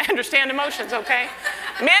woman, I understand emotions, okay?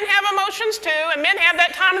 Men have emotions too, and men have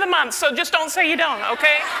that time of the month, so just don't say you don't,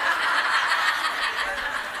 okay?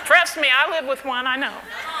 Trust me, I live with one, I know.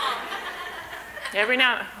 Every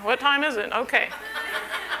now, what time is it? Okay.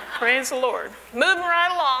 Praise the Lord. Moving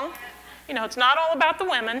right along. You know, it's not all about the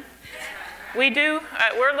women. We do,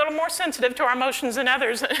 we're a little more sensitive to our emotions than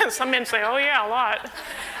others. Some men say, oh yeah, a lot.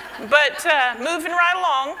 But moving right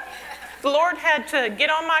along, the Lord had to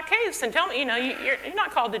get on my case and tell me, you know, you're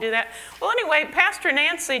not called to do that. Well, anyway, Pastor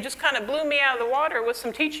Nancy just kind of blew me out of the water with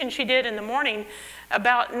some teaching she did in the morning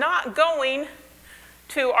about not going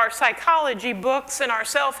to our psychology books and our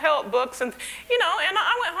self-help books. And, you know, and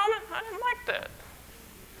I went home and I didn't like that.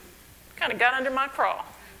 Kind of got under my craw.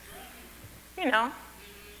 You know,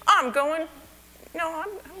 I'm going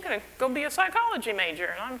to go be a psychology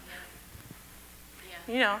major. And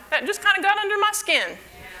you know, that just kind of got under my skin.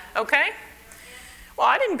 Okay? Well,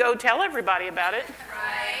 I didn't go tell everybody about it.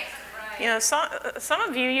 Right. You know, some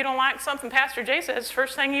of you don't like something Pastor Jay says.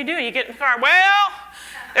 First thing you do, you get in the car. Well,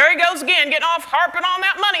 there he goes again, getting off harping on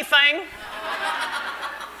that money thing.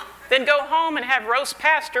 Then go home and have roast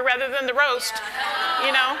pastor rather than the roast.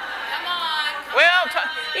 You know. Come on. Well,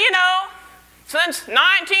 you know, since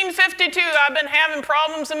 1952, I've been having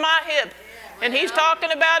problems in my hip. And he's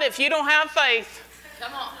talking about if you don't have faith,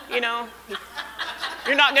 Come on. you know,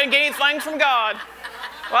 you're not going to get anything from God.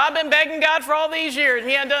 Well, I've been begging God for all these years, and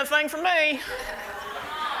he hasn't done a thing for me.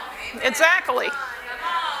 Exactly.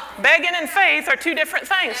 Begging and faith are two different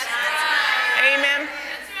things. Amen.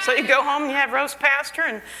 So you go home and you have roast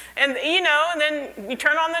pastor, and you know, and then you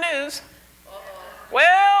turn on the news.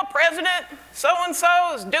 Well, President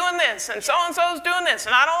so-and-so is doing this, and so-and-so is doing this,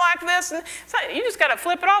 and I don't like this. And so you just got to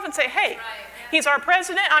flip it off and say, hey, he's our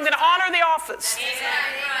president. I'm going to honor the office.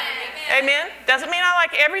 Amen. Doesn't mean I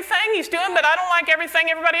like everything he's doing, but I don't like everything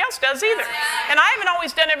everybody else does either. And I haven't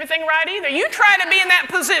always done everything right either. You try to be in that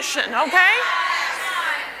position, okay?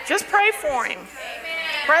 Just pray for him.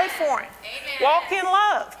 Pray for him. Walk in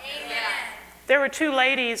love. There were two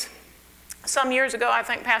ladies some years ago. I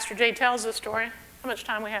think Pastor Jay tells this story. How much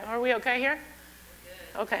time we have? Are we okay here?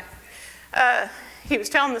 Okay. He was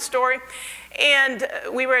telling the story. And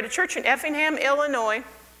we were at a church in Effingham, Illinois.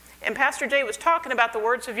 And Pastor Jay was talking about the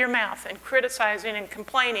words of your mouth and criticizing and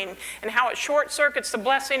complaining and how it short circuits the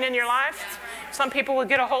blessing in your life. Some people would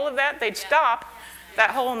get a hold of that. They'd stop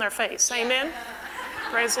that hole in their face. Amen?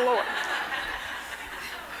 Praise the Lord.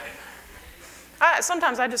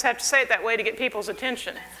 Sometimes I just have to say it that way to get people's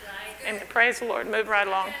attention. Amen. Praise the Lord. Move right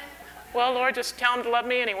along. Well, Lord, just tell them to love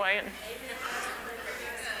me anyway.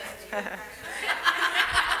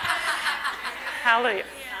 Hallelujah.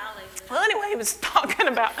 Well, anyway, he was talking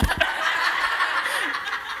about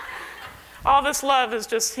all this love is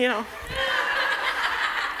just, you know.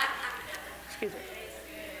 Excuse me.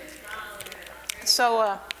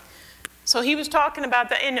 So he was talking about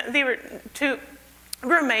that, and they were two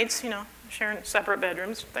roommates, you know, sharing separate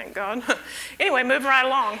bedrooms, thank God. Anyway, moving right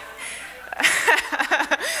along.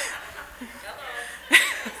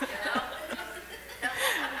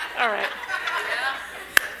 All right.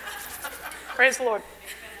 Praise the Lord.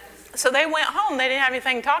 So they went home. They didn't have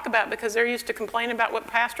anything to talk about because they're used to complaining about what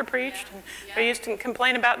pastor preached. And they're used to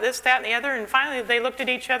complain about this, that, and the other. And finally, they looked at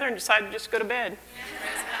each other and decided to just go to bed.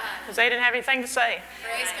 Because they didn't have anything to say.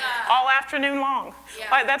 Praise God. All afternoon long.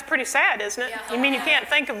 Like, that's pretty sad, isn't it? You mean you can't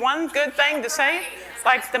think of one good thing to say?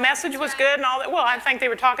 Like the message was good and all that. Well, I think they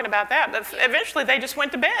were talking about that. But eventually, they just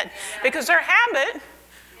went to bed. Because their habit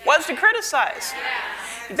was to criticize.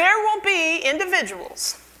 There will be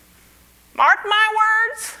individuals. Mark my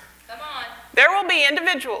words. Come on. There will be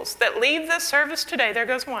individuals that leave this service today. There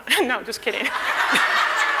goes one. No, just kidding.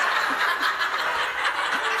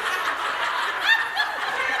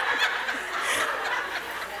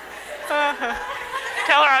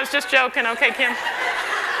 Tell her I was just joking. Okay, Kim.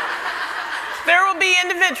 There will be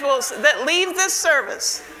individuals that leave this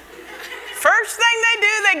service. First thing they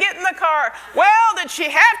do, they get in the car. Well, did she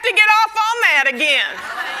have to get off on that again?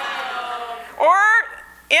 Or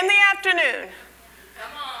in the afternoon,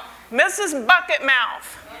 Mrs. Bucket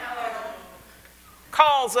Mouth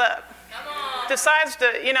calls up, decides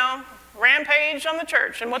to, you know, rampage on the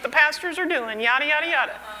church and what the pastors are doing, yada, yada,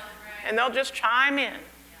 yada. And they'll just chime in.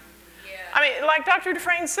 I mean, like Dr.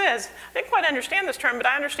 Dufresne says, I didn't quite understand this term, but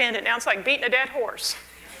I understand it now. It's like beating a dead horse.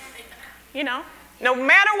 You know, no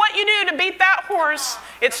matter what you do to beat that horse,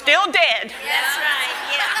 it's still dead. That's right,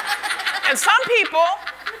 yeah. And some people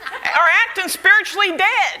are acting spiritually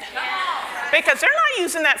dead because they're not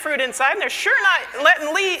using that fruit inside, and they're sure not letting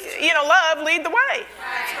love lead the way.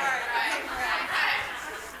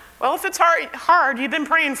 Well, if it's hard, you've been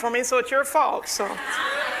praying for me, so it's your fault. So,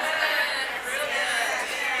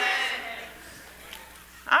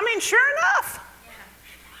 I mean, sure enough.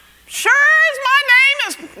 Sure as my name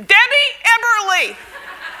is Debbie Eberly,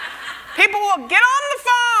 people will get on the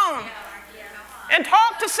phone and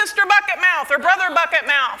talk to Sister Bucketmouth or Brother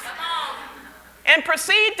Bucketmouth and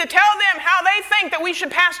proceed to tell them how they think that we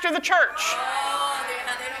should pastor the church,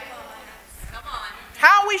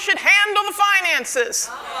 how we should handle the finances,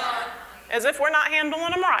 as if we're not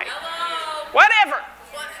handling them right. Whatever.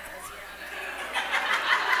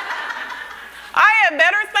 I have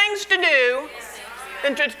better things to do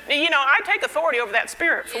than to, I take authority over that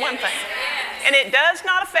spirit, for one thing. And it does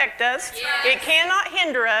not affect us. It cannot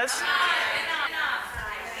hinder us.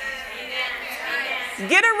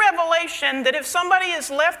 Get a revelation that if somebody has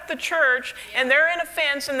left the church and they're in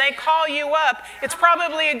offense and they call you up, it's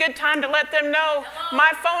probably a good time to let them know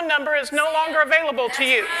my phone number is no longer available to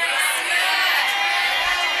you.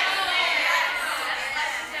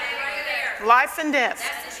 Life and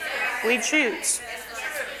death, we choose.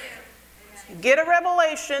 Get a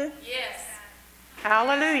revelation.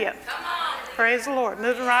 Hallelujah. Praise the Lord.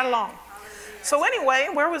 Moving right along. So anyway,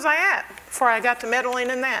 where was I at before I got to meddling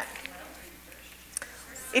in that?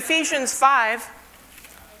 Ephesians 5.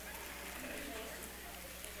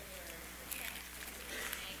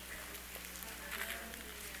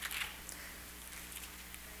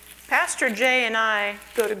 Pastor Jay and I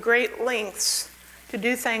go to great lengths to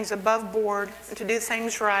do things above board and to do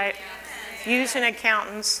things right, using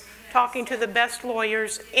accountants, talking to the best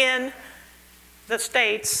lawyers in the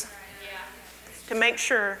states to make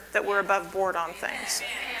sure that we're above board on things.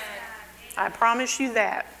 I promise you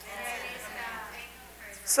that.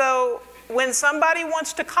 So when somebody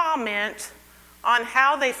wants to comment on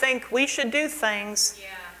how they think we should do things,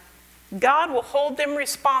 God will hold them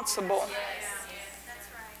responsible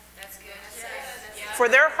for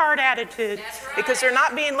their heart attitude because they're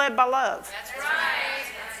not being led by love.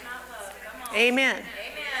 Amen.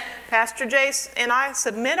 Pastor Jace and I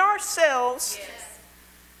submit ourselves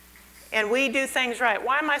and we do things right.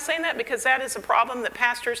 Why am I saying that? Because that is a problem that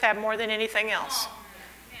pastors have more than anything else.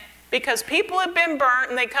 Because people have been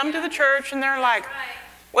burnt and they come to the church and they're like,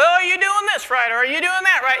 well, are you doing this right? Or are you doing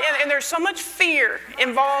that right? And there's so much fear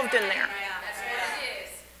involved in there.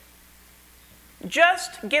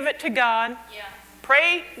 Just give it to God.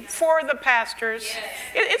 Pray for the pastors.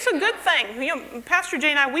 It's a good thing. Pastor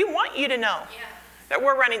Jay and I, we want you to know that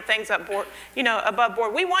we're running things above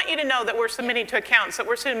board. We want you to know that we're submitting to accountants, that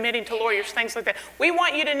we're submitting to lawyers, things like that. We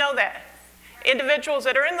want you to know that. Individuals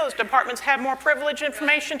that are in those departments have more privileged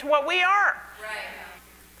information to what we are.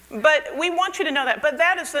 But we want you to know that. But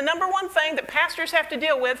that is the number one thing that pastors have to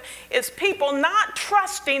deal with is people not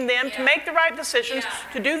trusting them to make the right decisions,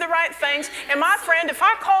 to do the right things. And my friend, if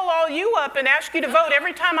I call all you up and ask you to vote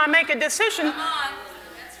every time I make a decision,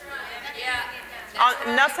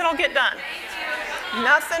 nothing will get done.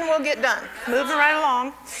 Nothing will get done. Moving right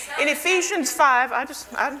along. In Ephesians 5,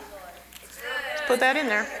 I put that in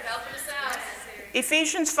there.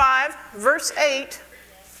 Ephesians 5, verse 8.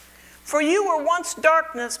 For you were once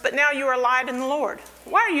darkness, but now you are light in the Lord.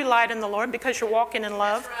 Why are you light in the Lord? Because you're walking in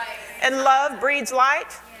love. And love breeds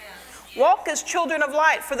light. Walk as children of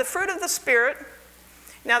light, for the fruit of the Spirit.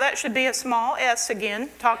 Now that should be a small s again,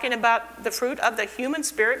 talking about the fruit of the human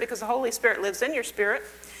spirit, because the Holy Spirit lives in your spirit.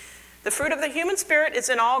 The fruit of the human spirit is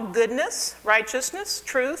in all goodness, righteousness,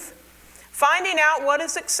 truth, finding out what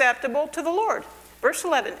is acceptable to the Lord. Verse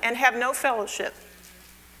 11, and have no fellowship.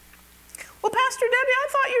 Well, Pastor Debbie, I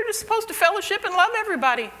thought you were just supposed to fellowship and love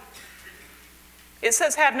everybody. It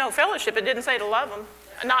says have no fellowship. It didn't say to love them,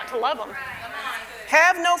 not to love them.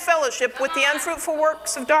 Have no fellowship with the unfruitful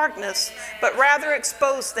works of darkness, but rather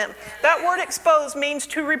expose them. That word expose means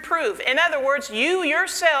to reprove. In other words, you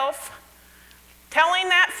yourself telling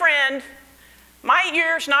that friend, my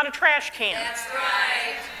ear's not a trash can. That's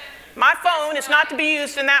right. My phone is not to be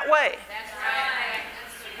used in that way. That's right.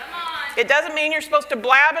 Come on. It doesn't mean you're supposed to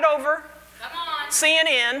blab it over Come on.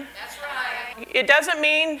 CNN. That's right. It doesn't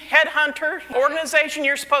mean headhunter, organization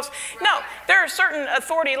you're supposed. No, there are certain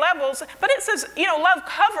authority levels, but it says, love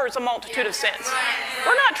covers a multitude of sins.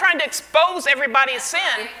 We're not trying to expose everybody's sin.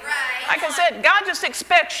 Like I said, God just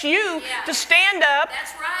expects you to stand up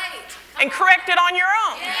That's right. and correct it on your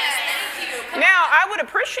own. Yes, thank you. Now, I would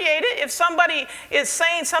appreciate it if somebody is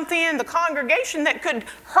saying something in the congregation that could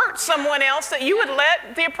hurt someone else, that you would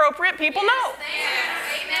let the appropriate people know.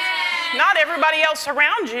 Amen. Not everybody else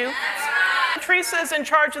around you. That's right. Teresa is in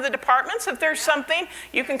charge of the departments. If there's something,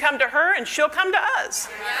 you can come to her and she'll come to us.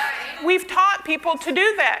 Right. We've taught people to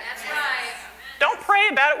do that. That's right. Don't pray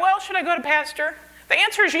about it. Well, should I go to pastor? The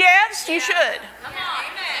answer is yes, you should. Come on.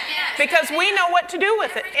 Yes. Because we know what to do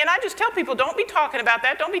with it. And I just tell people, don't be talking about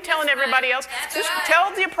that. Don't be telling everybody else. Just tell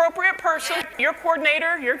the appropriate person, your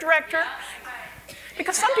coordinator, your director.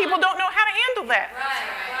 Because some people don't know how to handle that.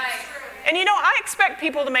 Right. And you know, I expect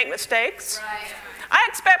people to make mistakes. Right. I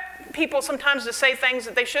expect people sometimes to say things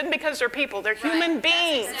that they shouldn't because they're people. They're human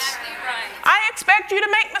beings. Exactly right. I expect you to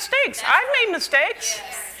make mistakes. I've made mistakes.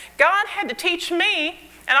 Yes. God had to teach me,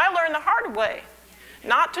 and I learned the hard way,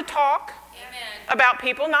 not to talk Amen. about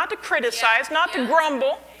people, not to criticize, not to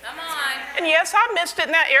grumble. Come on. And yes, I missed it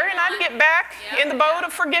in that area, and I'd get back in the boat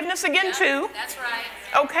of forgiveness again too. That's right.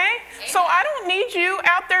 Okay? So I don't need you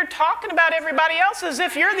out there talking about everybody else as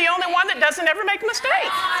if you're the only one that doesn't ever make a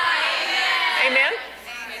mistake. Amen?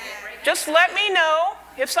 Just let me know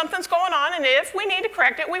if something's going on, and if we need to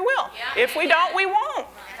correct it, we will. If we don't, we won't.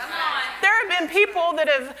 Come on. There have been people that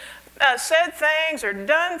have said things or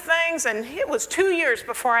done things, and it was 2 years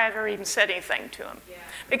before I ever even said anything to them.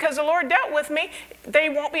 Because the Lord dealt with me, they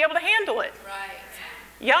won't be able to handle it. Right.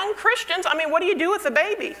 Young Christians, I mean, what do you do with a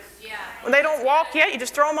baby? Yeah. When they don't walk yet, you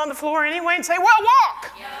just throw them on the floor anyway and say, well,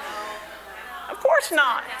 walk. Of course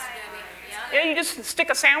not. Yeah, you just stick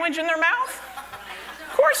a sandwich in their mouth?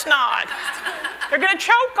 Of course not. They're going to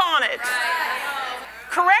choke on it.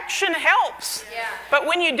 Correction helps. Yeah. But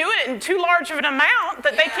when you do it in too large of an amount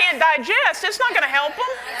that they can't digest, it's not going to help them.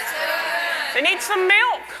 They need some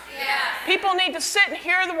milk. Yeah. People need to sit and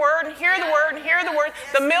hear the word and hear the word and hear the word,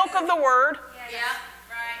 the milk of the word. Yeah.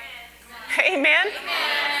 Right. Amen.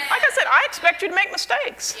 Like I said, I expect you to make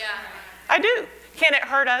mistakes. Yeah. I do. Can it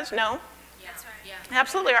hurt us? No. That's right. Yeah.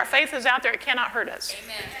 Absolutely. Our faith is out there. It cannot hurt us.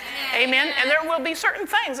 Amen. Amen. And there will be certain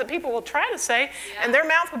things that people will try to say, and their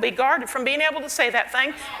mouth will be guarded from being able to say that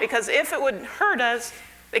thing, because if it would hurt us,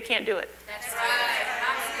 they can't do it. That's right.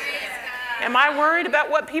 Am I worried about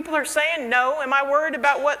what people are saying? No. Am I worried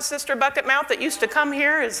about what Sister Bucket Mouth that used to come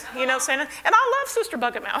here is, you know, saying? And I love Sister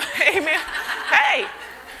Bucket Mouth. Amen. Hey.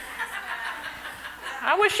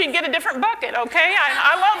 I wish she'd get a different bucket, okay?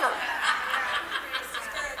 I love her.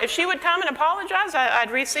 If she would come and apologize, I'd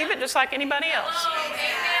receive it just like anybody else.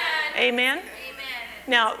 Amen. Amen.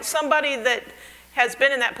 Now, somebody that has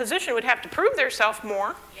been in that position would have to prove themselves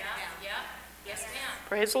more. Yeah. Yeah. Yes, ma'am.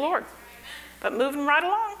 Praise the Lord. But moving right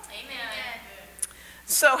along. Amen.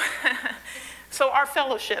 So our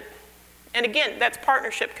fellowship, and again, that's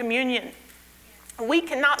partnership, communion. We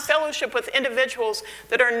cannot fellowship with individuals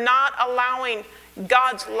that are not allowing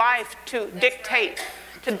God's life to dictate,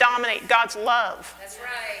 to dominate, God's love That's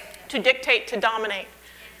right. to dictate, to dominate.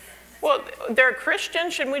 Well, they're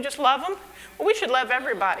Christians, shouldn't we just love them? Well, we should love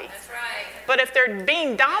everybody. That's right. But if they're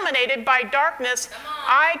being dominated by darkness,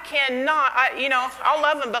 I cannot, I'll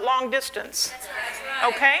love them, but long distance. That's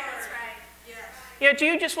right. Okay? Do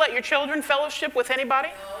you just let your children fellowship with anybody?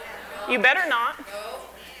 You better not.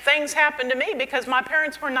 Things happened to me because my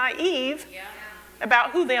parents were naive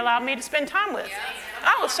about who they allowed me to spend time with.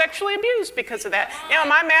 I was sexually abused because of that.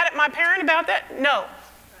 Am I mad at my parent about that? No.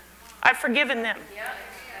 I've forgiven them.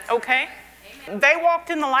 Okay? They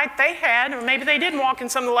walked in the light they had, or maybe they didn't walk in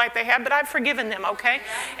some of the light they had, but I've forgiven them, okay?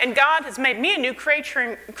 And God has made me a new creature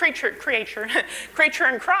in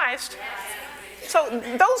Christ. So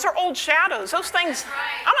those are old shadows. Those things,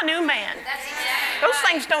 I'm a new man. That's exactly Those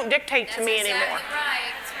things don't dictate to me anymore.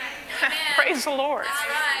 right. Praise the Lord. That's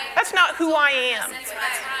right. That's not who I am. That's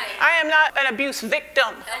right. I am not an abuse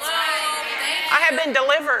victim. That's right. I have been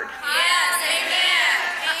delivered. Yes.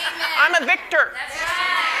 Amen. I'm a victor. That's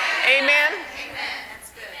right. Amen.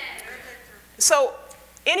 That's good. So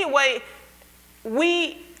anyway,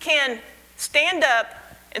 we can stand up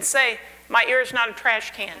and say, my ear is not a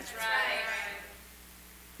trash can. That's right.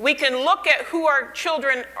 We can look at who our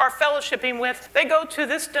children are fellowshipping with. They go to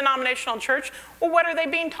this denominational church. Well, what are they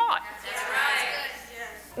being taught? That's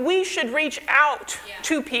right. We should reach out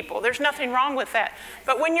to people. There's nothing wrong with that.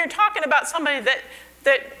 But when you're talking about somebody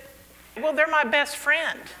that well, they're my best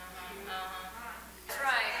friend. That's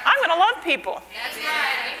right. I'm going to love people. That's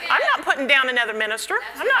right. I'm not putting down another minister.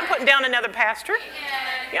 I'm not putting down another pastor.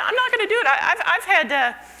 Yeah, I'm not going to do it. I've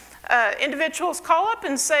had individuals call up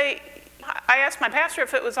and say, I asked my pastor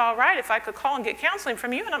if it was all right if I could call and get counseling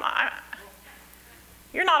from you, and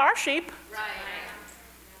you're not our sheep. Right.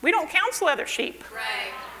 We don't counsel other sheep.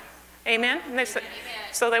 Right. Amen. And they said,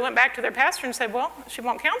 so they went back to their pastor and said, well, she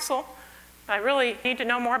won't counsel. I really need to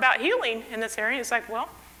know more about healing in this area. He's like, well,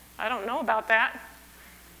 I don't know about that.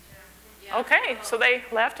 Okay, so they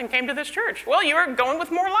left and came to this church. Well, you were going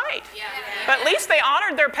with more light. Yeah. But at least they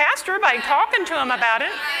honored their pastor by talking to him about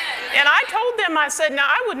it. And I told them, I said, now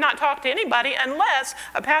I would not talk to anybody unless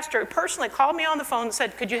a pastor personally called me on the phone and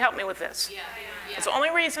said, could you help me with this? Yeah. It's the only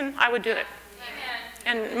reason I would do it.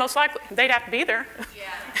 And most likely, they'd have to be there.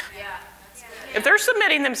 If they're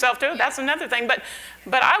submitting themselves to it, that's another thing. But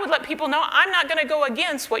I would let people know I'm not going to go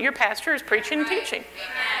against what your pastor is preaching and teaching.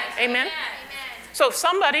 Amen. So if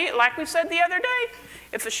somebody, like we said the other day,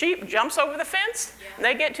 if a sheep jumps over the fence and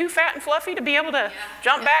they get too fat and fluffy to be able to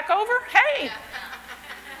jump back over, hey,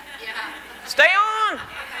 stay on.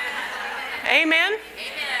 Amen.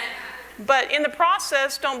 But in the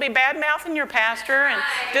process, don't be bad-mouthing your pastor and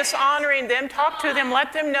dishonoring them. Talk to them.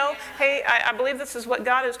 Let them know, hey, I believe this is what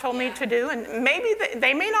God has told me to do. And maybe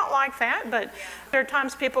they may not like that, but there are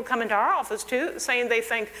times people come into our office, too, saying they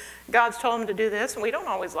think God's told them to do this, and we don't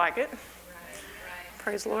always like it.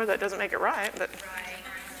 Praise the Lord, that doesn't make it right. But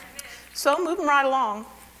so moving right along.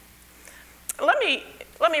 Let me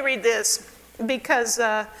read this, because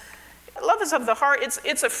love is of the heart.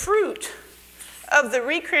 It's a fruit of the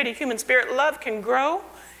recreated human spirit. Love can grow,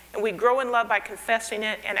 and we grow in love by confessing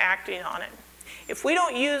it and acting on it. If we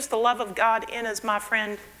don't use the love of God in us, my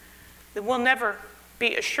friend, then we'll never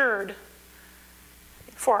be assured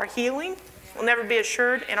for our healing. We'll never be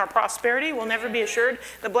assured in our prosperity. We'll never be assured in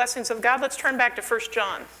the blessings of God. Let's turn back to 1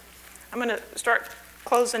 John. I'm going to start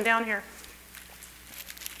closing down here.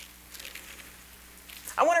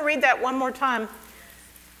 I want to read that one more time.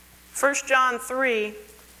 1 John 3,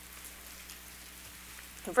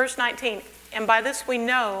 verse 19. And by this we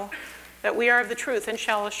know that we are of the truth and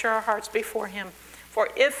shall assure our hearts before him. For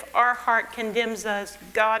if our heart condemns us,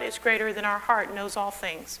 God is greater than our heart, knows all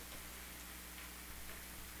things.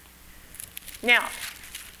 Now,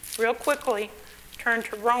 real quickly, turn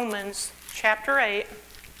to Romans chapter 8.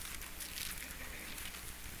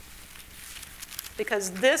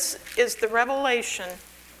 Because this is the revelation.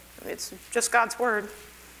 It's just God's word.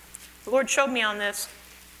 The Lord showed me on this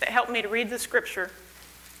that helped me to read the scripture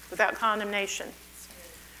without condemnation.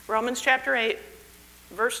 Romans chapter 8,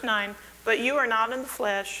 verse 9. But you are not in the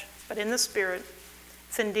flesh, but in the Spirit,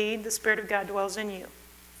 if indeed the Spirit of God dwells in you.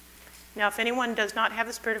 Now, if anyone does not have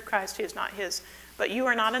the Spirit of Christ, he is not his. But you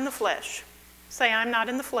are not in the flesh. Say, I'm not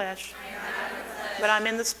in the flesh, but I'm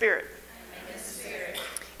in the Spirit.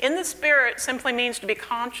 In the Spirit simply means to be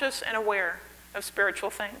conscious and aware of spiritual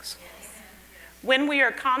things. When we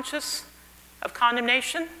are conscious of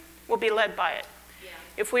condemnation, we'll be led by it.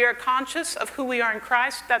 If we are conscious of who we are in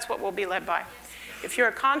Christ, that's what we'll be led by. If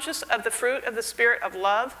you're conscious of the fruit of the Spirit of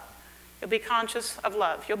love, you'll be conscious of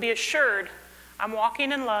love. You'll be assured, I'm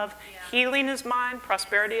walking in love. Healing is mine.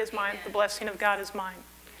 Prosperity is mine. The blessing of God is mine.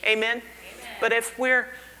 Amen? But if we're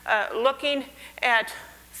looking at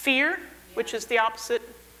fear, which is the opposite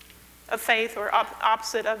of faith, or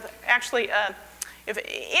opposite of, actually, if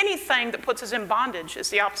anything that puts us in bondage is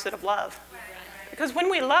the opposite of love. Because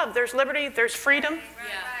when we love, there's liberty, there's freedom.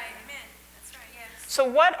 So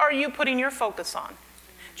what are you putting your focus on?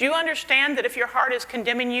 Do you understand that if your heart is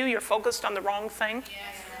condemning you, you're focused on the wrong thing?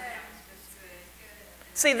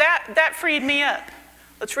 See, that freed me up.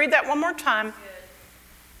 Let's read that one more time.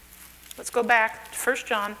 Let's go back to 1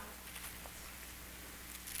 John.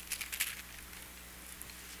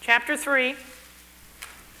 Chapter 3.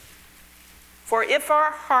 For if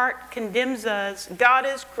our heart condemns us, God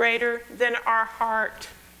is greater than our heart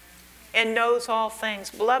and knows all things.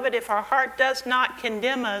 Beloved, if our heart does not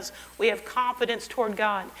condemn us, we have confidence toward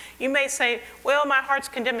God. You may say, well, my heart's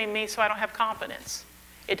condemning me, so I don't have confidence.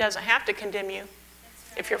 It doesn't have to condemn you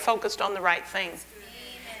if you're focused on the right thing.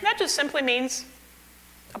 That just simply means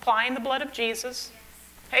applying the blood of Jesus.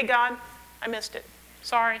 Hey, God, I missed it.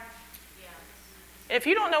 Sorry. If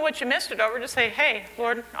you don't know what you missed it over, just say, hey,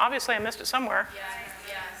 Lord, obviously I missed it somewhere.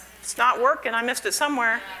 It's not working. I missed it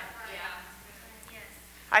somewhere.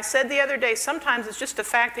 I said the other day, sometimes it's just the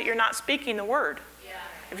fact that you're not speaking the word.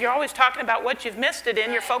 If you're always talking about what you've missed it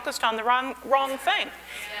in, you're focused on the wrong thing.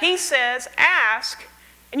 He says, ask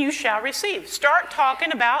and you shall receive. Start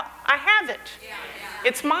talking about, I have it.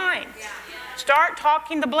 It's mine. Start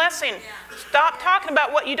talking the blessing. Stop talking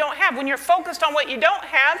about what you don't have. When you're focused on what you don't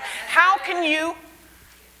have, how can you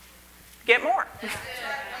get more?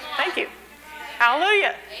 Thank you.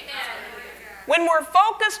 Hallelujah. When we're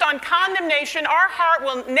focused on condemnation, our heart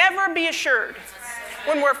will never be assured.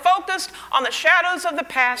 When we're focused on the shadows of the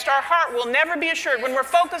past, our heart will never be assured. When we're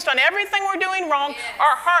focused on everything we're doing wrong,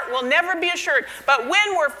 our heart will never be assured. But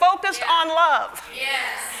when we're focused on love,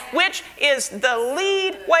 which is the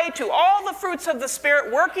lead way to all the fruits of the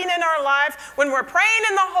Spirit working in our life, when we're praying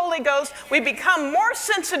in the Holy Ghost, we become more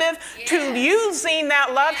sensitive to using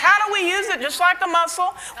that love. How do we use it? Just like a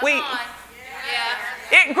muscle.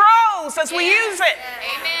 It grows as we use it.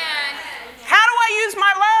 Amen. is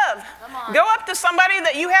my love. Go up to somebody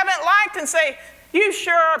that you haven't liked and say, you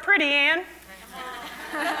sure are pretty, Ann.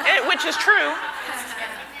 Which is true.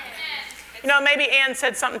 You know, maybe Ann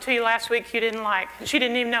said something to you last week you didn't like. She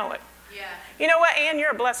didn't even know it. Yeah. You know what, Ann?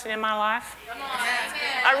 You're a blessing in my life. Come on.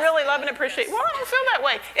 I really love and appreciate. Well, I don't feel that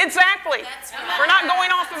way. Exactly. We're not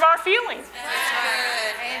going off of our feelings.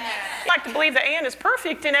 I like to believe that Ann is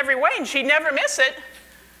perfect in every way and she'd never miss it.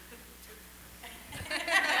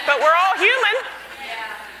 But we're all human.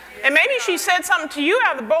 And maybe she said something to you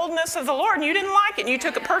out of the boldness of the Lord and you didn't like it and you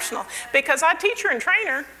took it personal. Because I teach her and train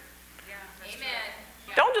her.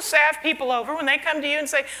 Don't just have people over when they come to you and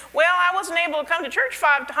say, well, I wasn't able to come to church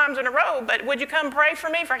 5 times in a row, but would you come pray for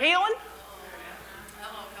me for healing?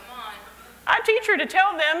 Oh, come on. I teach her to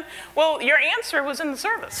tell them, well, your answer was in the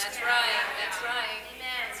service. That's right. That's right.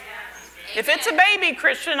 Amen. If it's a baby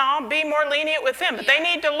Christian, I'll be more lenient with them. But they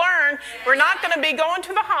need to learn we're not going to be going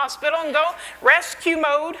to the hospital and go rescue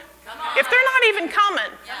mode if they're not even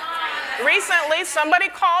coming. Recently, somebody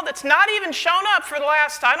called that's not even shown up for the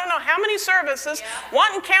last, I don't know how many services,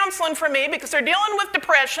 wanting counseling from me because they're dealing with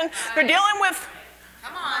depression, they're dealing with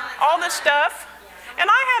all this stuff. And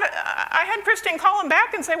I had Christine call him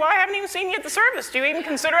back and say, well, I haven't even seen you at the service. Do you even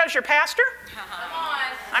consider us your pastor?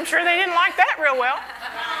 I'm sure they didn't like that real well.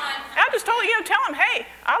 I just told you, tell them, hey,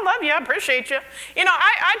 I love you, I appreciate you. You know,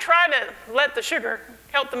 I try to let the sugar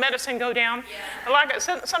help the medicine go down. Like I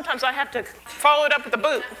said, sometimes I have to follow it up with a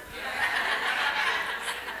boot.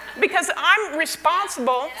 Because I'm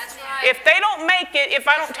responsible if they don't make it, if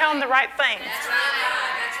I don't tell them the right thing. That's right.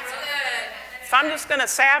 That's good. If I'm just going to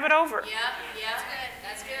salve it over. Yeah.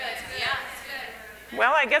 That's good. Yeah. That's good.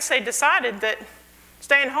 Well, I guess they decided that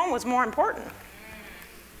staying home was more important.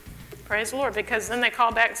 Praise the Lord. Because then they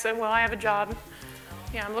called back and said, well, I have a job.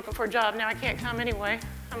 Yeah, I'm looking for a job now. I can't come anyway.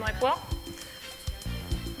 I'm like, well,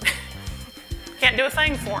 can't do a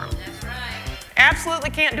thing for them. That's right. Absolutely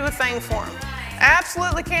can't do a thing for them.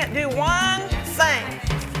 Absolutely can't do one thing.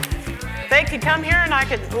 They could come here and I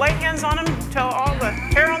could lay hands on them till all the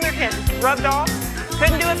hair on their head rubbed off.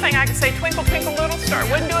 Couldn't do a thing. I could say, twinkle, twinkle, little star.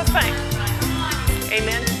 Wouldn't do a thing.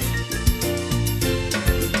 Amen.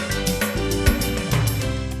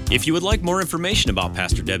 If you would like more information about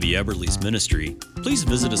Pastor Debbie Eberly's ministry, please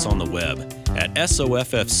visit us on the web at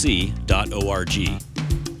soffc.org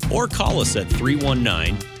or call us at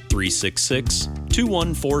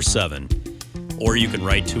 319-366-2147. Or you can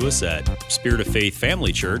write to us at Spirit of Faith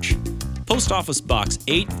Family Church, Post Office Box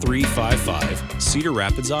 8355, Cedar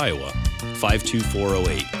Rapids, Iowa,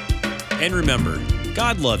 52408. And remember,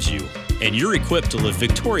 God loves you, and you're equipped to live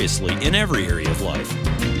victoriously in every area of life.